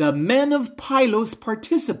the men of Pylos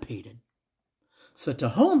participated. So to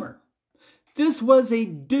Homer, this was a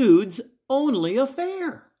dudes-only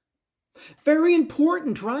affair. Very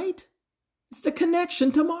important, right? It's the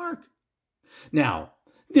connection to Mark. Now,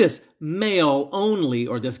 this male-only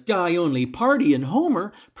or this guy-only party in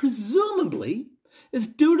Homer presumably is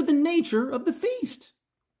due to the nature of the feast.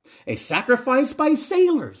 A sacrifice by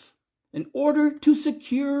sailors in order to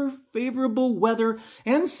secure favorable weather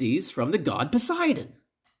and seas from the god Poseidon.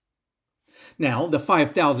 Now, the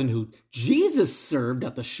 5,000 who Jesus served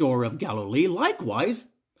at the shore of Galilee, likewise,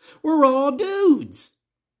 were all dudes.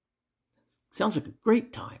 Sounds like a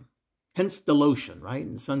great time. Hence the lotion, right,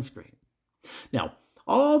 and sunscreen. Now,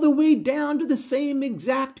 all the way down to the same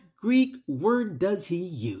exact Greek word does he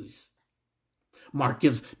use. Mark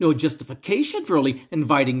gives no justification for only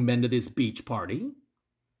inviting men to this beach party.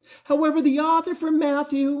 However, the author for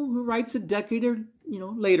Matthew, who writes a decade or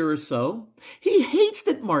later or so, he hates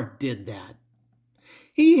that Mark did that.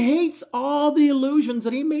 He hates all the allusions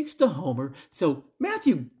that he makes to Homer. So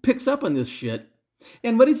Matthew picks up on this shit.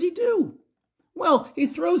 And what does he do? Well, he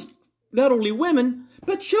throws not only women,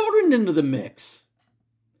 but children into the mix.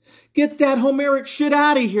 Get that Homeric shit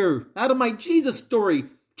out of here, out of my Jesus story.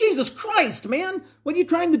 Jesus Christ, man, what are you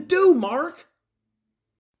trying to do, Mark?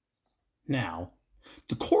 Now,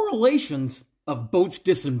 the correlations of boats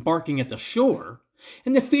disembarking at the shore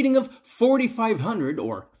and the feeding of 4,500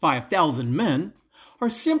 or 5,000 men are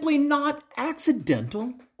simply not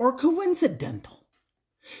accidental or coincidental,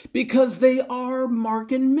 because they are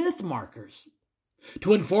Mark and myth markers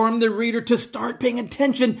to inform the reader to start paying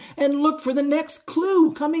attention and look for the next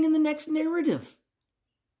clue coming in the next narrative.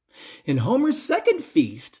 In Homer's second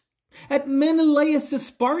feast at Menelaus'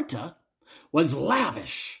 Sparta was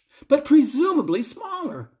lavish, but presumably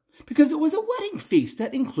smaller, because it was a wedding feast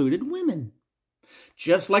that included women,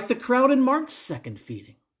 just like the crowd in Mark's second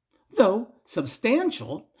feeding. Though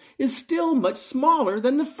substantial, is still much smaller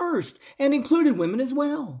than the first and included women as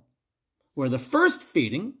well, where the first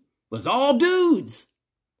feeding was all dudes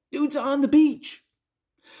on the beach.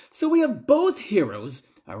 So we have both heroes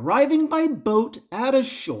arriving by boat at a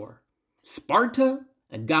shore, Sparta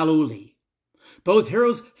and Galilee. Both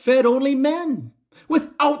heroes fed only men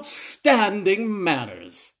with outstanding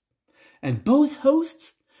manners. And both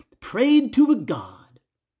hosts prayed to a god,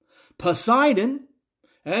 Poseidon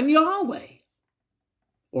and Yahweh.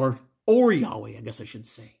 Or Yahweh, I guess I should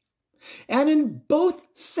say. And in both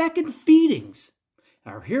second feedings,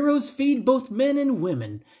 our heroes feed both men and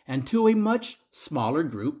women, and to a much smaller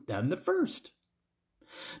group than the first.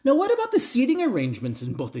 Now, what about the seating arrangements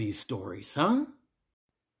in both of these stories, huh?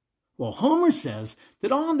 Well, Homer says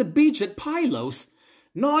that on the beach at Pylos,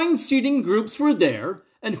 9 seating groups were there,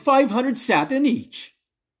 and 500 sat in each.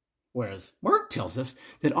 Whereas Mark tells us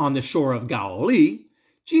that on the shore of Galilee,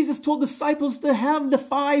 Jesus told disciples to have the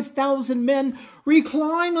 5,000 men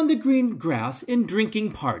recline on the green grass in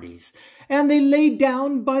drinking parties, and they lay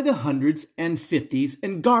down by the hundreds and fifties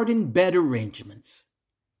in garden bed arrangements.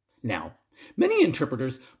 Now, many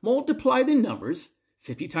interpreters multiply the numbers,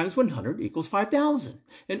 50 times 100 equals 5,000,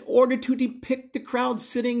 in order to depict the crowd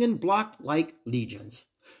sitting in block-like legions.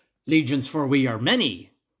 Legions for we are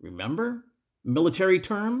many, remember? Military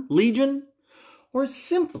term, legion, or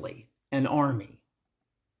simply an army.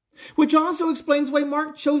 Which also explains why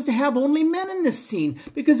Mark chose to have only men in this scene,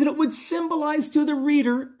 because it would symbolize to the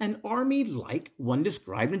reader an army like one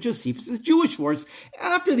described in Josephus' Jewish wars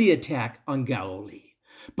after the attack on Galilee,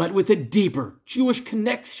 but with a deeper Jewish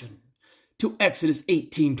connection to Exodus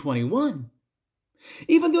 18:21,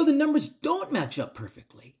 even though the numbers don't match up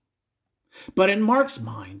perfectly. But in Mark's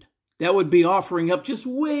mind, that would be offering up just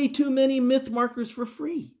way too many myth markers for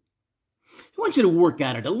free. He wants you to work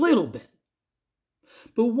at it a little bit.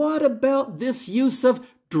 But what about this use of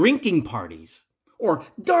drinking parties or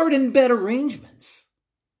garden bed arrangements?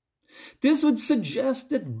 This would suggest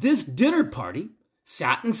that this dinner party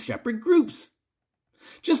sat in separate groups,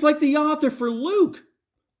 just like the author for Luke,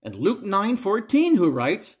 and Luke 9:14, who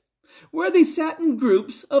writes, where they sat in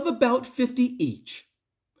groups of about 50 each.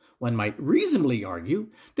 One might reasonably argue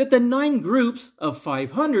that the 9 groups of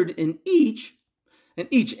 500 in each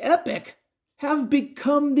epic have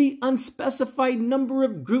become the unspecified number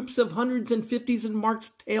of groups of hundreds and fifties in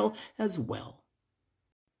Mark's tale as well.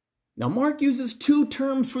 Now, Mark uses 2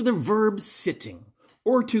 terms for the verb sitting,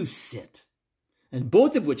 or to sit, and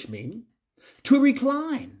both of which mean to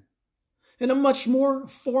recline in a much more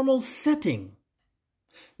formal setting,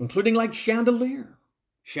 including like chandelier,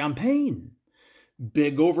 champagne,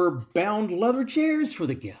 big overbound leather chairs for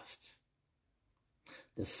the guests.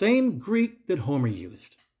 The same Greek that Homer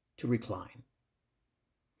used to recline.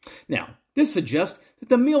 Now, this suggests that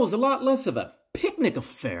the meal was a lot less of a picnic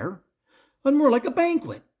affair and more like a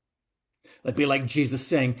banquet. It'd be like Jesus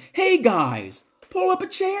saying, "Hey guys, pull up a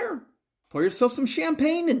chair, pour yourself some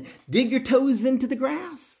champagne, and dig your toes into the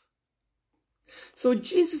grass." So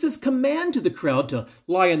Jesus' command to the crowd to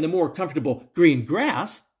lie in the more comfortable green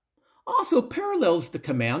grass also parallels the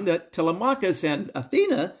command that Telemachus and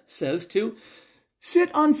Athena says to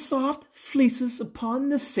sit on soft fleeces upon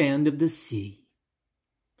the sand of the sea.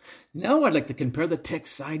 Now I'd like to compare the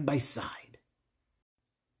texts side by side.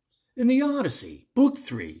 In the Odyssey, Book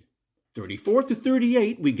 3, 34 to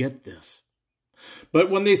 38, we get this. But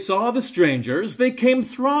when they saw the strangers, they came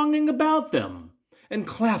thronging about them, and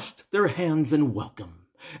clasped their hands in welcome,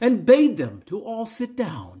 and bade them to all sit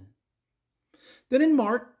down. Then in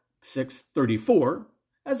Mark 6:34,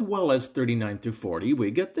 as well as 39 through 40, we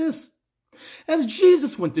get this. As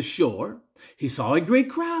Jesus went ashore, he saw a great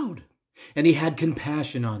crowd, and he had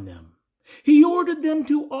compassion on them. He ordered them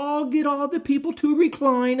to all get all the people to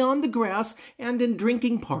recline on the grass and in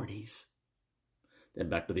drinking parties. Then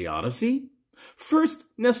back to the Odyssey. First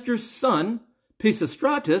Nestor's son,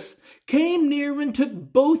 Pisistratus, came near and took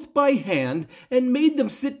both by hand and made them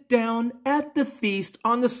sit down at the feast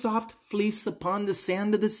on the soft fleece upon the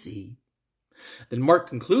sand of the sea. Then Mark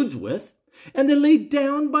concludes with, and they lay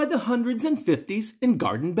down by the hundreds and fifties in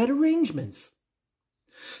garden bed arrangements.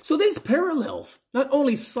 So these parallels not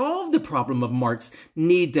only solve the problem of Mark's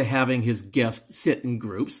need to having his guests sit in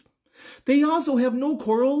groups, they also have no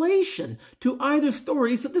correlation to either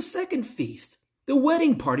stories of the second feast, the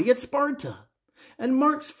wedding party at Sparta, and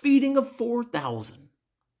Mark's feeding of 4,000.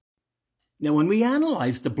 Now, when we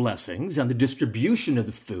analyze the blessings and the distribution of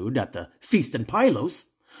the food at the feast in Pylos,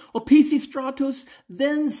 Pisistratus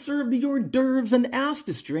then served the hors d'oeuvres and asked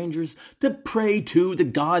the strangers to pray to the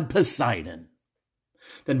god Poseidon.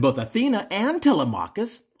 Then both Athena and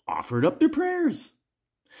Telemachus offered up their prayers.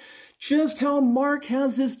 Just how Mark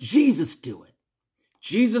has this Jesus do it.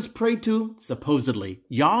 Jesus prayed to, supposedly,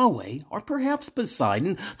 Yahweh, or perhaps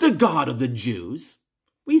Poseidon, the god of the Jews,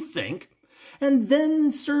 we think, and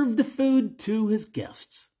then served the food to his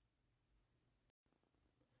guests.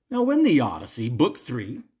 Now in the Odyssey, Book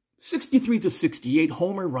 3, 63 to 68,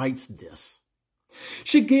 Homer writes this.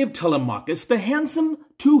 She gave Telemachus the handsome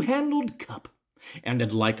two-handled cup, and in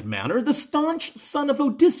like manner the staunch son of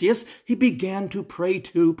Odysseus he began to pray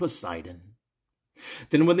to Poseidon.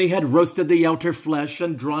 Then when they had roasted the outer flesh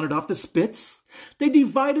and drawn it off the spits, they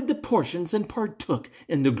divided the portions and partook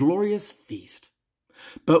in the glorious feast.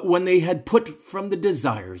 But when they had put from the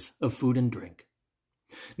desires of food and drink.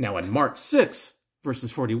 Now in Mark 6,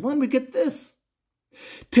 verses 41, we get this.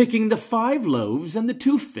 Taking the 5 loaves and the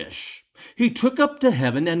 2 fish, he took up to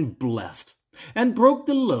heaven and blessed, and broke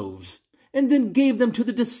the loaves, and then gave them to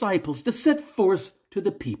the disciples to set forth to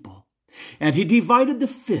the people. And he divided the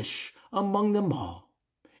fish among them all,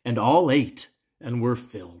 and all ate and were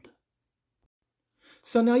filled.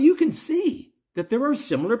 So now you can see that there are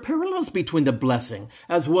similar parallels between the blessing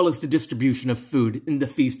as well as the distribution of food in the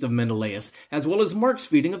feast of Menelaus, as well as Mark's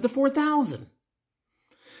feeding of the 4,000.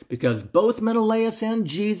 Because both Menelaus and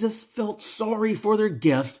Jesus felt sorry for their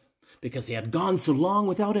guest because they had gone so long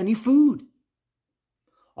without any food.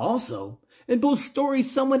 Also, in both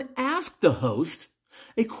stories, someone asked the host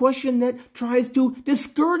a question that tries to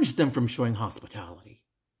discourage them from showing hospitality.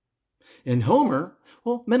 In Homer,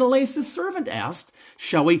 Menelaus' servant asked,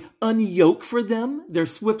 shall we unyoke for them their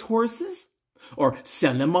swift horses, or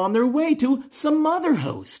send them on their way to some other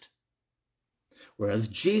host? Whereas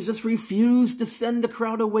Jesus refused to send the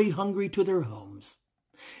crowd away hungry to their homes.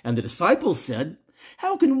 And the disciples said,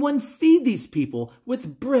 how can one feed these people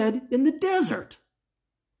with bread in the desert?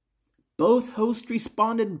 Both hosts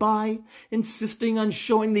responded by insisting on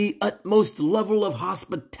showing the utmost level of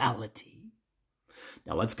hospitality.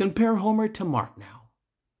 Now let's compare Homer to Mark now.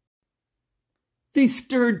 They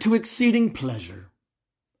stirred to exceeding pleasure.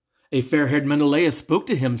 A fair-haired Menelaus spoke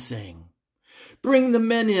to him, saying, bring the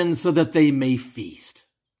men in so that they may feast.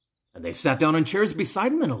 And they sat down in chairs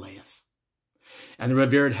beside Menelaus. And the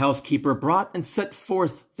revered housekeeper brought and set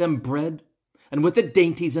forth them bread, and with it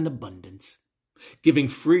dainties in abundance, giving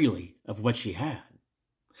freely of what she had.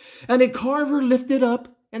 And a carver lifted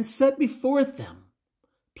up and set before them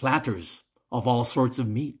platters of all sorts of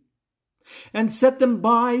meat, and set them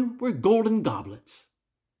by were golden goblets.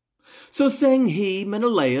 So saying he,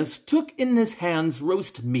 Menelaus, took in his hands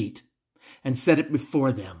roast meat, and set it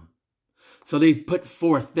before them. So they put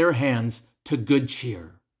forth their hands to good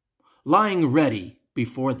cheer, lying ready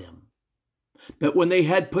before them. But when they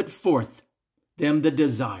had put forth them the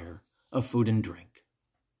desire of food and drink.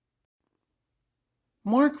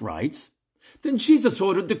 Mark writes, then Jesus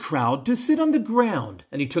ordered the crowd to sit on the ground,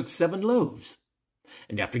 and he took 7 loaves.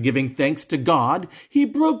 And after giving thanks to God, he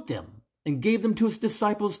broke them, and gave them to his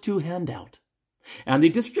disciples to hand out, and they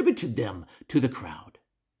distributed them to the crowd.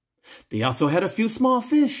 They also had a few small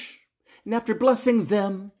fish, and after blessing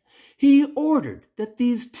them, he ordered that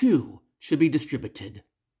these too should be distributed,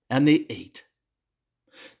 and they ate.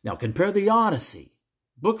 Now compare the Odyssey,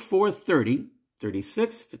 Book 4, 30,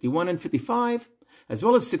 36, 51, and 55, as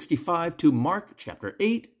well as 65 to Mark chapter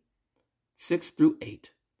 8, 6 through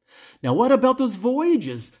 8. Now what about those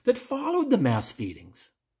voyages that followed the mass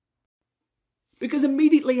feedings? Because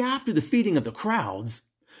immediately after the feeding of the crowds,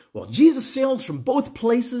 Jesus sails from both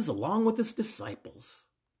places along with his disciples.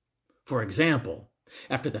 For example,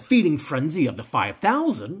 after the feeding frenzy of the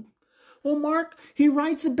 5,000, Mark, he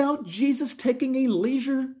writes about Jesus taking a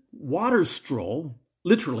leisure water stroll,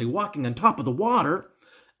 literally walking on top of the water,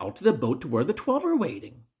 out to the boat to where the 12 are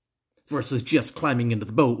waiting, versus just climbing into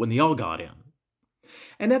the boat when they all got in.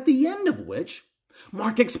 And at the end of which,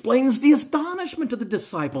 Mark explains the astonishment of the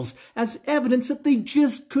disciples as evidence that they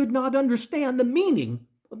just could not understand the meaning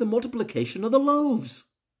of the multiplication of the loaves.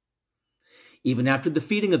 Even after the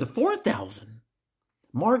feeding of the 4,000,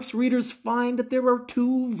 Mark's readers find that there are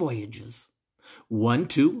two voyages. One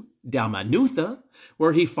to Dalmanutha,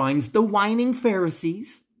 where he finds the whining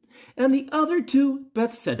Pharisees, and the other to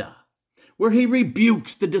Bethsaida, where he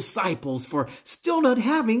rebukes the disciples for still not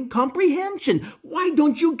having comprehension. Why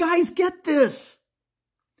don't you guys get this?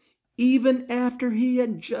 Even after he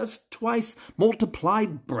had just twice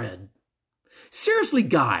multiplied bread. Seriously,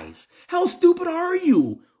 guys, how stupid are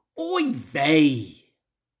you? Oy vey.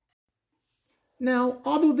 Now,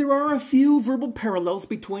 although there are a few verbal parallels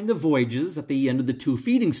between the voyages at the end of the two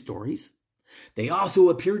feeding stories, they also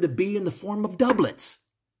appear to be in the form of doublets.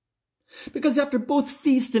 Because after both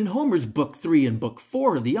feasts in Homer's Book 3 and Book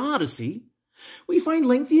 4 of the Odyssey, we find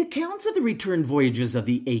lengthy accounts of the return voyages of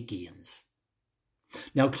the Achaeans.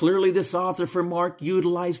 Now, clearly this author for Mark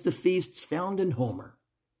utilized the feasts found in Homer,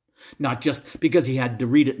 not just because he had to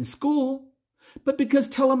read it in school, but because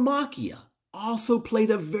Telemachia also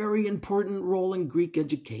played a very important role in Greek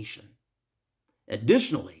education.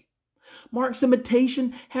 Additionally, Mark's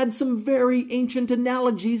imitation had some very ancient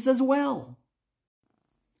analogies as well.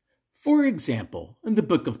 For example, in the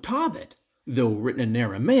Book of Tobit, though written in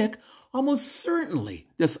Aramaic, almost certainly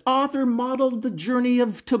this author modeled the journey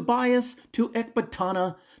of Tobias to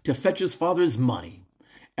Ecbatana to fetch his father's money,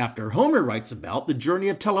 after Homer writes about the journey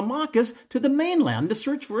of Telemachus to the mainland to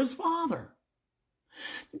search for his father.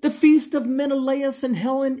 The feast of Menelaus and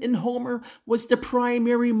Helen in Homer was the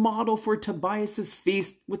primary model for Tobias's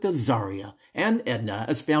feast with Azaria and Edna,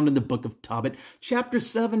 as found in the Book of Tobit, chapter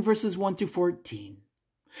 7, verses 1 to 14.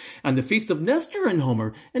 And the feast of Nestor in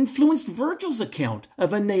Homer influenced Virgil's account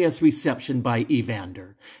of Aeneas' reception by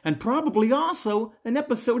Evander, and probably also an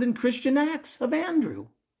episode in Christian Acts of Andrew.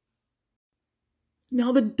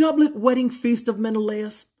 Now, the doublet wedding feast of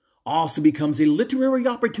Menelaus also becomes a literary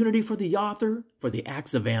opportunity for the author for the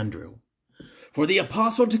Acts of Andrew, for the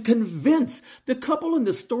apostle to convince the couple in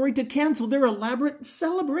the story to cancel their elaborate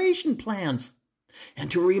celebration plans and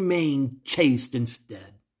to remain chaste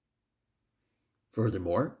instead.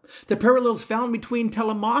 Furthermore, the parallels found between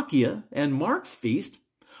Telemachia and Mark's feast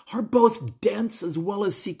are both dense as well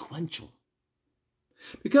as sequential.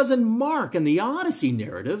 Because in Mark and the Odyssey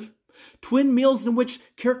narrative, twin meals in which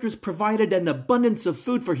characters provided an abundance of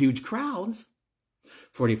food for huge crowds,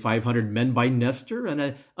 4,500 men by Nestor and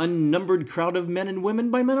an unnumbered crowd of men and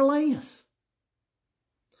women by Menelaus,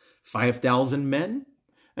 5,000 men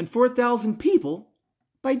and 4,000 people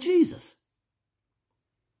by Jesus.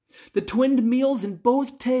 The twinned meals in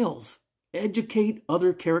both tales educate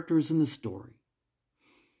other characters in the story.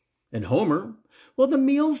 In Homer, the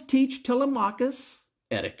meals teach Telemachus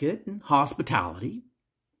etiquette and hospitality.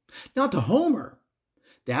 Now, to Homer,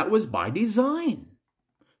 that was by design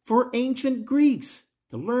for ancient Greeks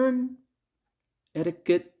to learn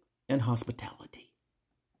etiquette and hospitality.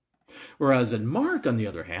 Whereas in Mark, on the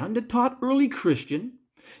other hand, it taught early Christian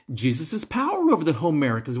Jesus' power over the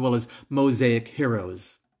Homeric as well as Mosaic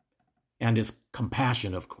heroes, and his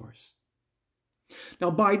compassion, of course.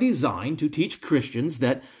 Now, by design, to teach Christians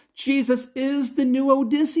that Jesus is the new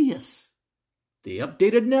Odysseus, the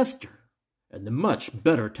updated Nestor, and the much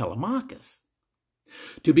better Telemachus,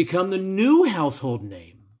 to become the new household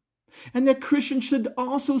name, and that Christians should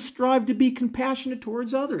also strive to be compassionate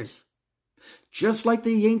towards others, just like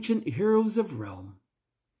the ancient heroes of Rome,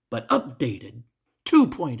 but updated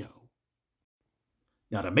 2.0.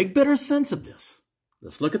 Now, to make better sense of this,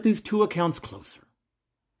 let's look at these two accounts closer.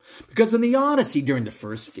 Because in the Odyssey during the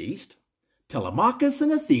first feast, Telemachus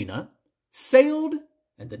and Athena sailed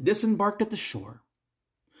and then disembarked at the shore.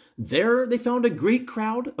 There they found a great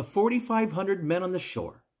crowd of 4,500 men on the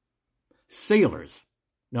shore. sailors.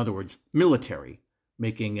 In other words, military,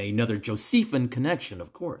 making another Josephian connection,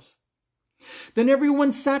 of course. Then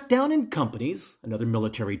everyone sat down in companies, another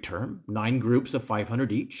military term, 9 groups of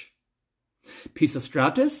 500 each.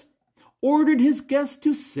 Pisistratus ordered his guests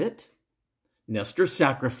to sit. Nestor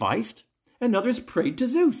sacrificed, and others prayed to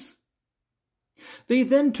Zeus. They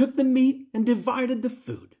then took the meat and divided the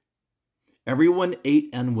food. Everyone ate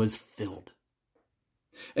and was filled.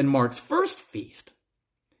 In Mark's first feast,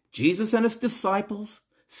 Jesus and his disciples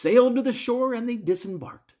sailed to the shore and they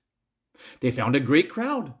disembarked. They found a great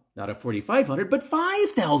crowd, not of 4,500, but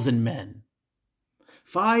 5,000 men.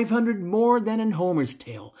 500 more than in Homer's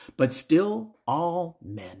tale, but still all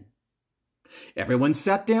men. Everyone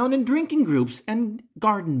sat down in drinking groups and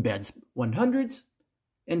garden beds, 100s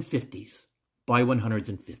and 50s, by 100s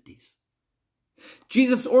and 50s.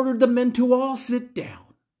 Jesus ordered the men to all sit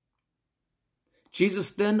down.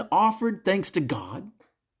 Jesus then offered thanks to God.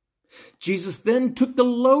 Jesus then took the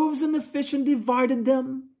loaves and the fish and divided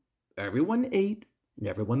them. Everyone ate and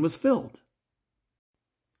everyone was filled.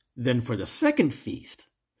 Then for the second feast,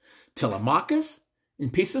 Telemachus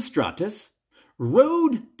and Pisistratus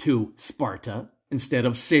rowed to Sparta instead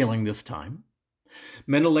of sailing this time.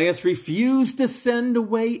 Menelaus refused to send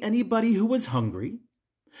away anybody who was hungry.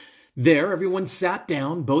 There everyone sat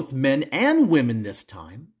down, both men and women this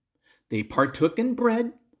time. They partook in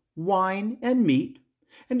bread, wine, and meat,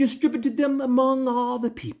 and distributed them among all the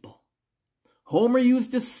people. Homer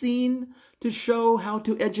used this scene to show how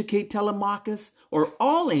to educate Telemachus, or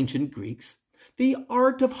all ancient Greeks, the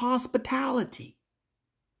art of hospitality.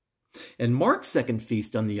 In Mark's second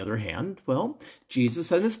feast, on the other hand,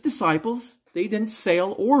 Jesus and his disciples, they didn't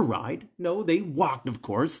sail or ride. No, they walked, of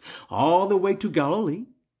course, all the way to Galilee.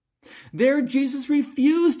 There, Jesus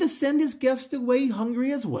refused to send his guests away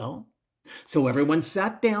hungry as well. So everyone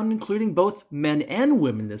sat down, including both men and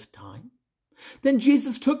women this time. Then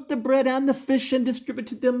Jesus took the bread and the fish and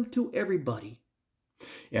distributed them to everybody.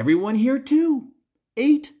 Everyone here, too,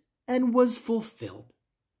 ate and was fulfilled.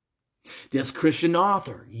 This Christian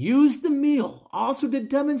author used the meal also to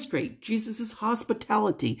demonstrate Jesus'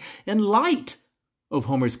 hospitality in light of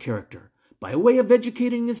Homer's character by way of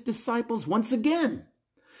educating his disciples once again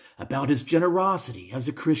about his generosity as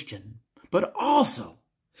a Christian, but also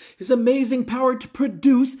his amazing power to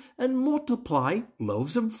produce and multiply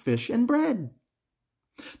loaves of fish and bread.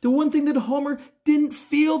 The one thing that Homer didn't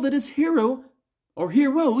feel that his hero or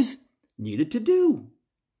heroes needed to do.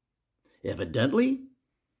 Evidently,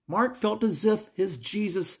 Mark felt as if his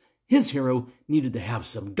Jesus, his hero, needed to have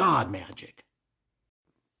some God magic.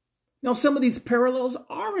 Now, some of these parallels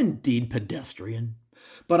are indeed pedestrian,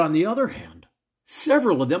 but on the other hand,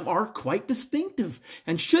 several of them are quite distinctive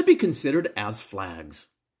and should be considered as flags.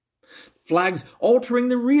 Flags altering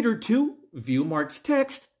the reader to view Mark's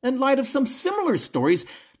text in light of some similar stories,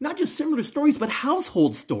 not just similar stories, but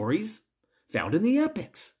household stories found in the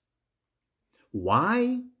epics.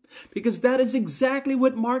 Why? Because that is exactly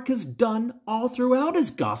what Mark has done all throughout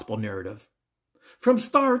his gospel narrative, from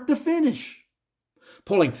start to finish,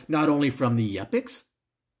 pulling not only from the epics,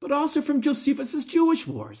 but also from Josephus' Jewish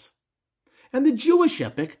wars, and the Jewish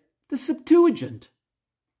epic, the Septuagint.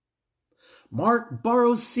 Mark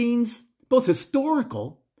borrows scenes, both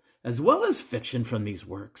historical as well as fiction, from these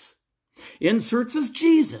works, inserts as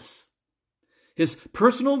Jesus, his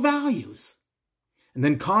personal values, and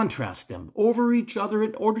then contrasts them over each other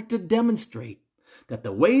in order to demonstrate that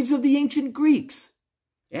the ways of the ancient Greeks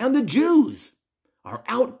and the Jews are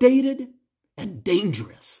outdated and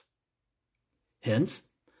dangerous. Hence,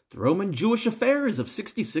 the Roman Jewish affairs of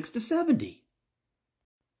 66 to 70.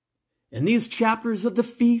 In these chapters of the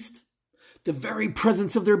feast, the very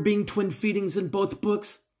presence of there being twin feedings in both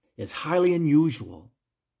books is highly unusual,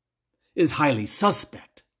 is highly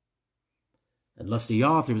suspect, unless the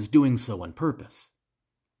author is doing so on purpose.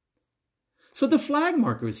 So the flag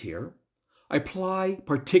markers here apply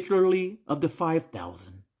particularly of the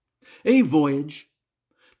 5,000, a voyage,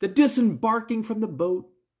 the disembarking from the boat,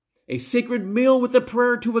 a sacred meal with a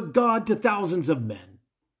prayer to a god to thousands of men.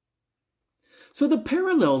 So the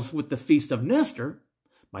parallels with the Feast of Nestor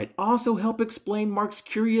might also help explain Mark's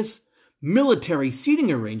curious military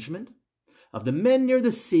seating arrangement of the men near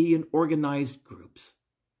the sea in organized groups.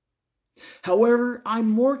 However, I'm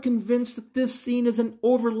more convinced that this scene is an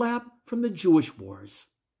overlap from the Jewish wars,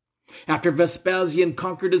 after Vespasian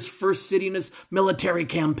conquered his first city in his military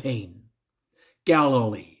campaign,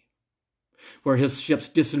 Galilee, where his ships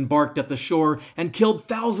disembarked at the shore and killed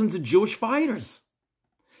thousands of Jewish fighters.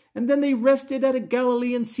 And then they rested at a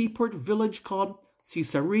Galilean seaport village called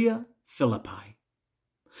Caesarea Philippi,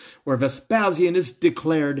 where Vespasian is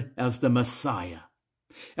declared as the Messiah,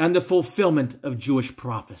 and the fulfillment of Jewish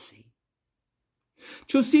prophecy.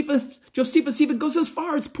 Josephus even goes as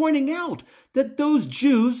far as pointing out that those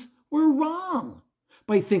Jews were wrong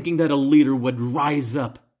by thinking that a leader would rise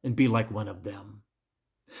up and be like one of them,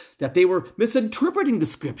 that they were misinterpreting the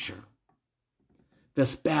scripture.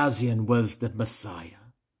 Vespasian was the Messiah.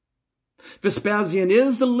 Vespasian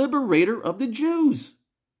is the liberator of the Jews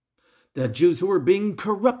who were being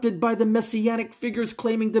corrupted by the messianic figures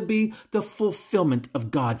claiming to be the fulfillment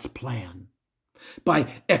of God's plan by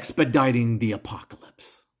expediting the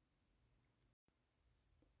apocalypse.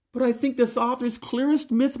 But I think this author's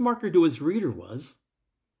clearest myth marker to his reader was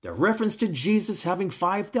the reference to Jesus having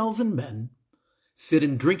 5,000 men sit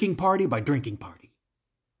in drinking party by drinking party.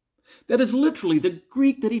 That is literally the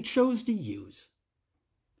Greek that he chose to use.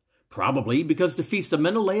 Probably because the feast of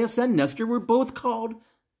Menelaus and Nestor were both called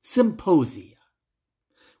symposia,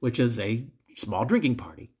 which is a small drinking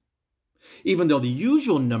party, even though the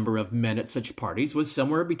usual number of men at such parties was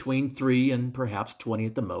somewhere between 3 and perhaps 20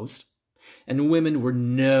 at the most, and women were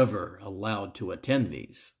never allowed to attend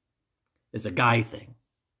these. It's a guy thing.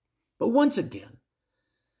 But once again,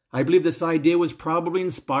 I believe this idea was probably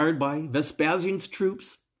inspired by Vespasian's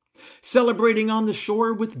troops, celebrating on the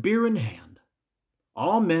shore with beer in hand,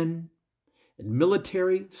 all men in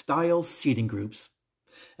military-style seating groups,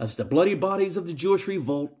 as the bloody bodies of the Jewish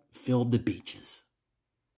revolt filled the beaches.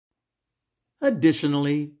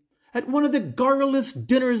 Additionally, at one of the garrulous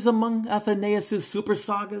dinners among Athenaeus' super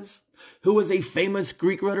sagas, who was a famous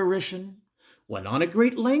Greek rhetorician, went on at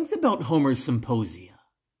great length about Homer's symposia,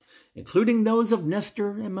 including those of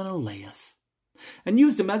Nestor and Menelaus, and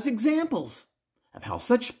used them as examples of how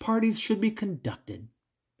such parties should be conducted.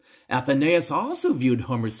 Athenaeus also viewed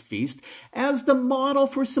Homer's feast as the model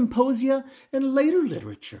for symposia in later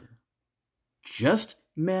literature. Just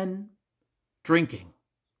men drinking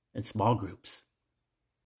in small groups.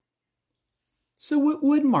 So what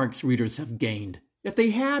would Mark's readers have gained if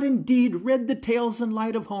they had indeed read the tales in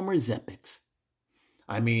light of Homer's epics?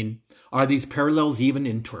 I mean, are these parallels even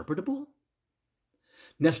interpretable?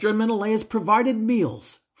 Nestor and Menelaus provided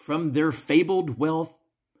meals from their fabled wealth,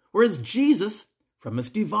 whereas Jesus from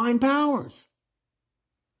his divine powers.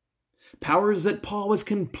 Powers that Paul was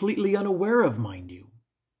completely unaware of, mind you.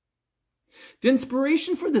 The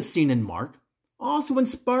inspiration for this scene in Mark also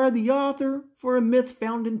inspired the author for a myth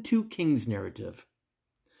found in 2 Kings narrative,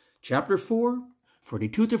 chapter 4,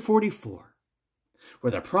 42 to 44,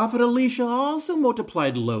 where the prophet Elisha also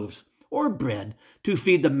multiplied loaves or bread to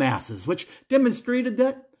feed the masses, which demonstrated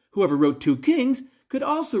that whoever wrote 2 Kings could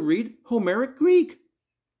also read Homeric Greek,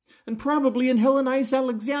 and probably in Hellenized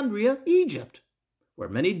Alexandria, Egypt, where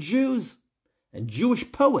many Jews and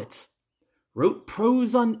Jewish poets wrote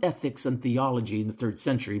prose on ethics and theology in the 3rd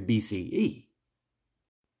century BCE.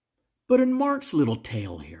 But in Mark's little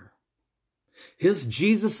tale here, his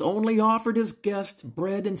Jesus only offered his guest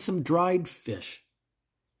bread and some dried fish.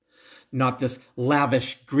 Not this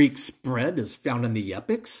lavish Greek spread as found in the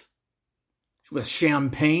epics, with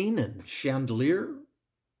champagne and chandelier.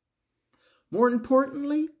 More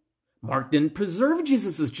importantly, Mark didn't preserve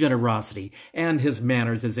Jesus' generosity and his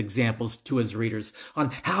manners as examples to his readers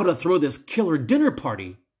on how to throw this killer dinner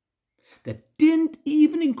party that didn't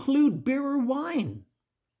even include beer or wine,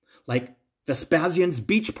 like Vespasian's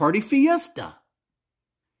beach party fiesta.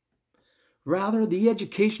 Rather, the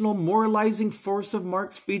educational, moralizing force of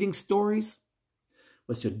Mark's feeding stories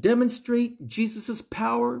was to demonstrate Jesus'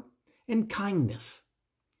 power and kindness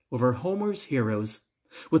over Homer's heroes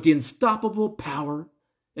with the unstoppable power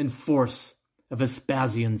and force of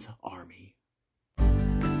Vespasian's army.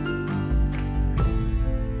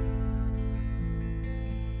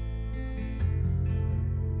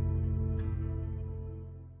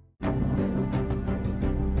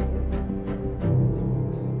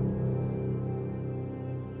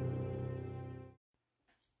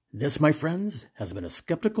 This, my friends, has been a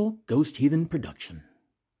Skeptical Ghost Heathen production.